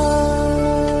time.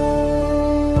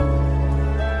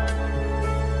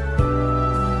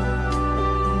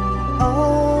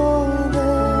 All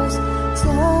this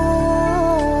time.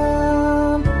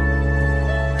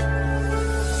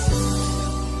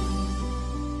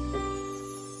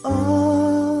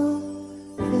 All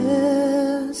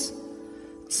this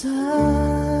time.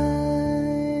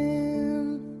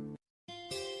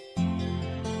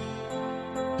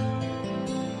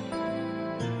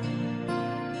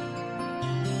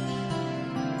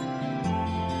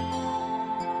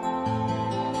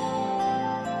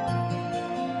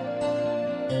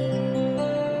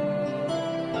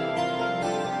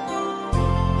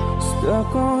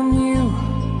 Stuck on you,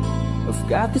 I've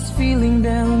got this feeling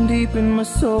down deep in my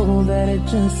soul that I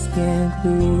just can't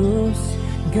lose.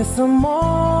 Guess I'm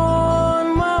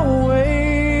on my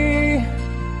way.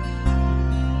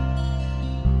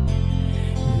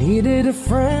 Needed a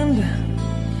friend,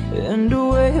 and the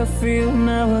way I feel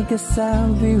now, I guess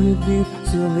I'll be with you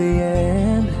till the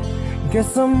end.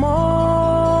 Guess I'm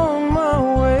on my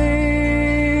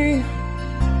way.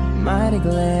 Mighty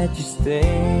glad you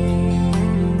stayed.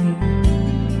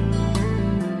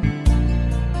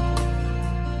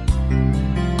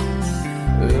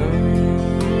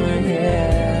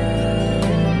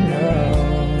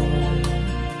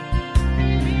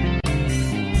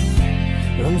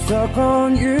 I'm stuck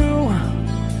on you,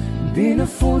 been a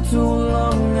fool too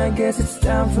long. I guess it's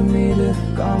time for me to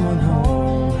come on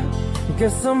home.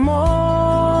 Guess I'm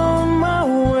on my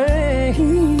way.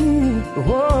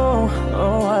 Whoa,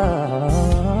 oh,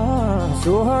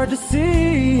 so hard to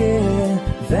see, yeah,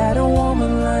 that a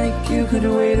woman like you could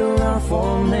wait around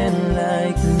for a man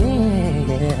like me.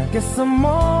 Yeah. Guess I'm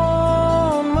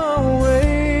on my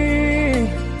way.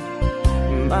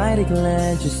 Mighty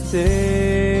glad you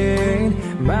stayed.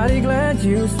 Mighty glad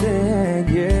you stayed,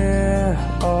 yeah.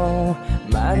 Oh,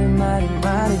 mighty, mighty,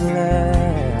 mighty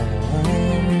glad.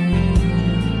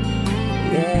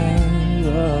 Yeah,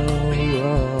 oh,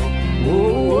 oh,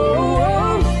 oh,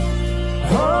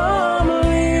 oh. I'm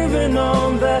leaving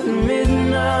on that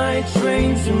midnight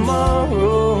train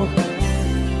tomorrow,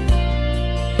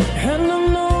 and I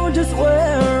know just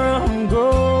where I'm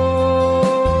going.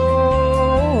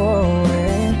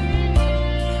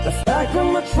 I've packed up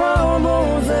my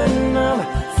troubles and I've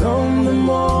thrown them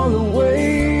all away.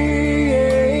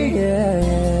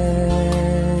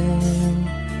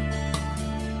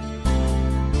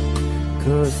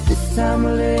 Cause this time,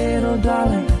 little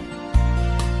darling,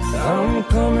 I'm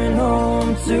coming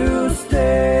home to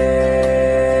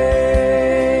stay.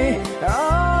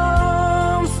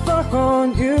 I'm stuck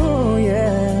on you,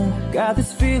 yeah. Got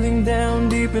this feeling down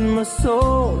deep in my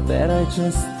soul that I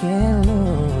just can't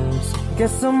lose.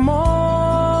 Guess I'm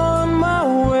on my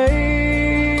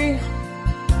way.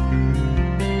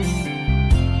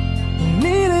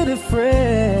 Needed a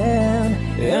friend,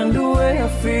 and the way I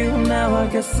feel now, I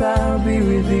guess I'll be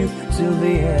with you till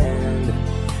the end.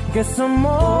 Guess I'm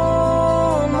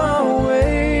on my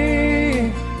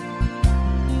way.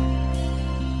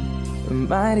 I'm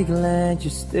mighty glad you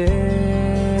stayed.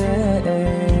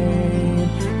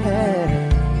 Hey.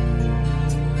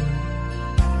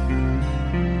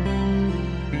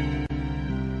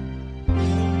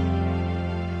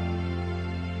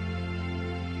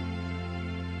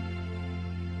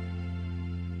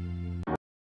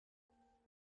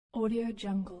 Audio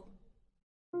Jungle.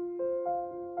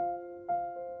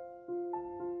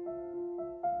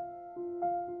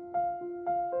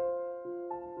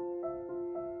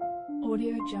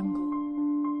 Audio Jungle.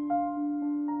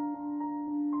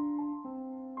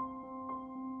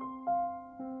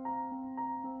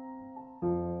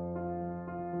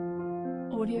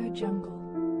 Audio Jungle.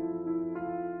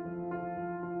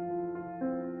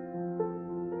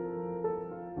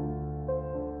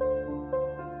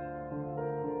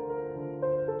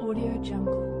 Audio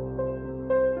Jungle.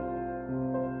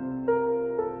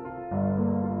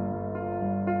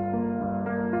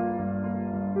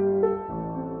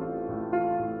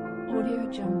 Audio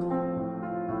Jungle.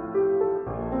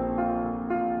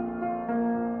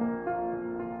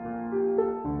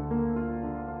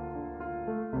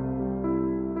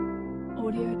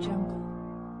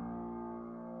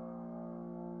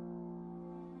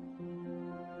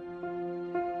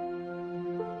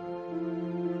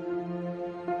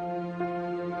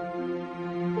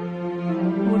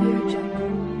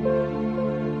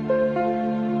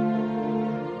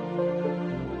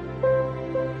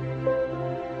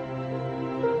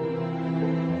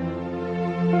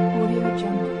 Audio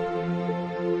Jungle.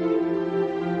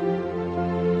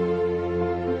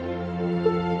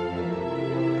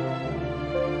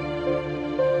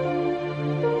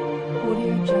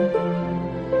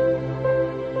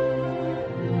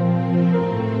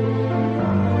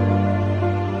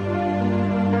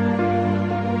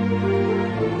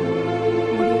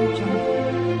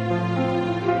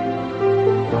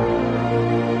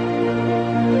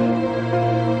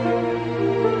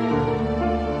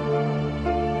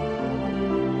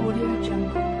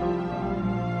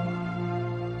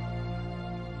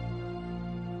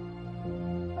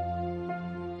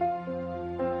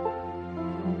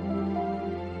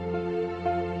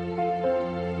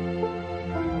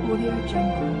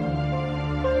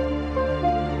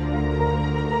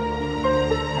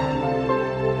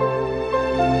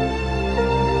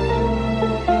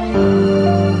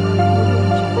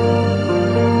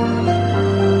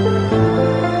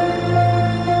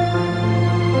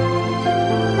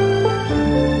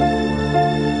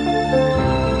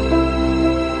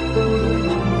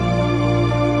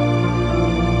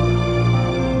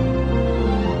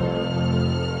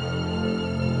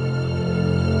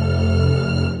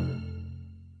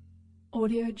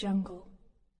 Audio Jungle.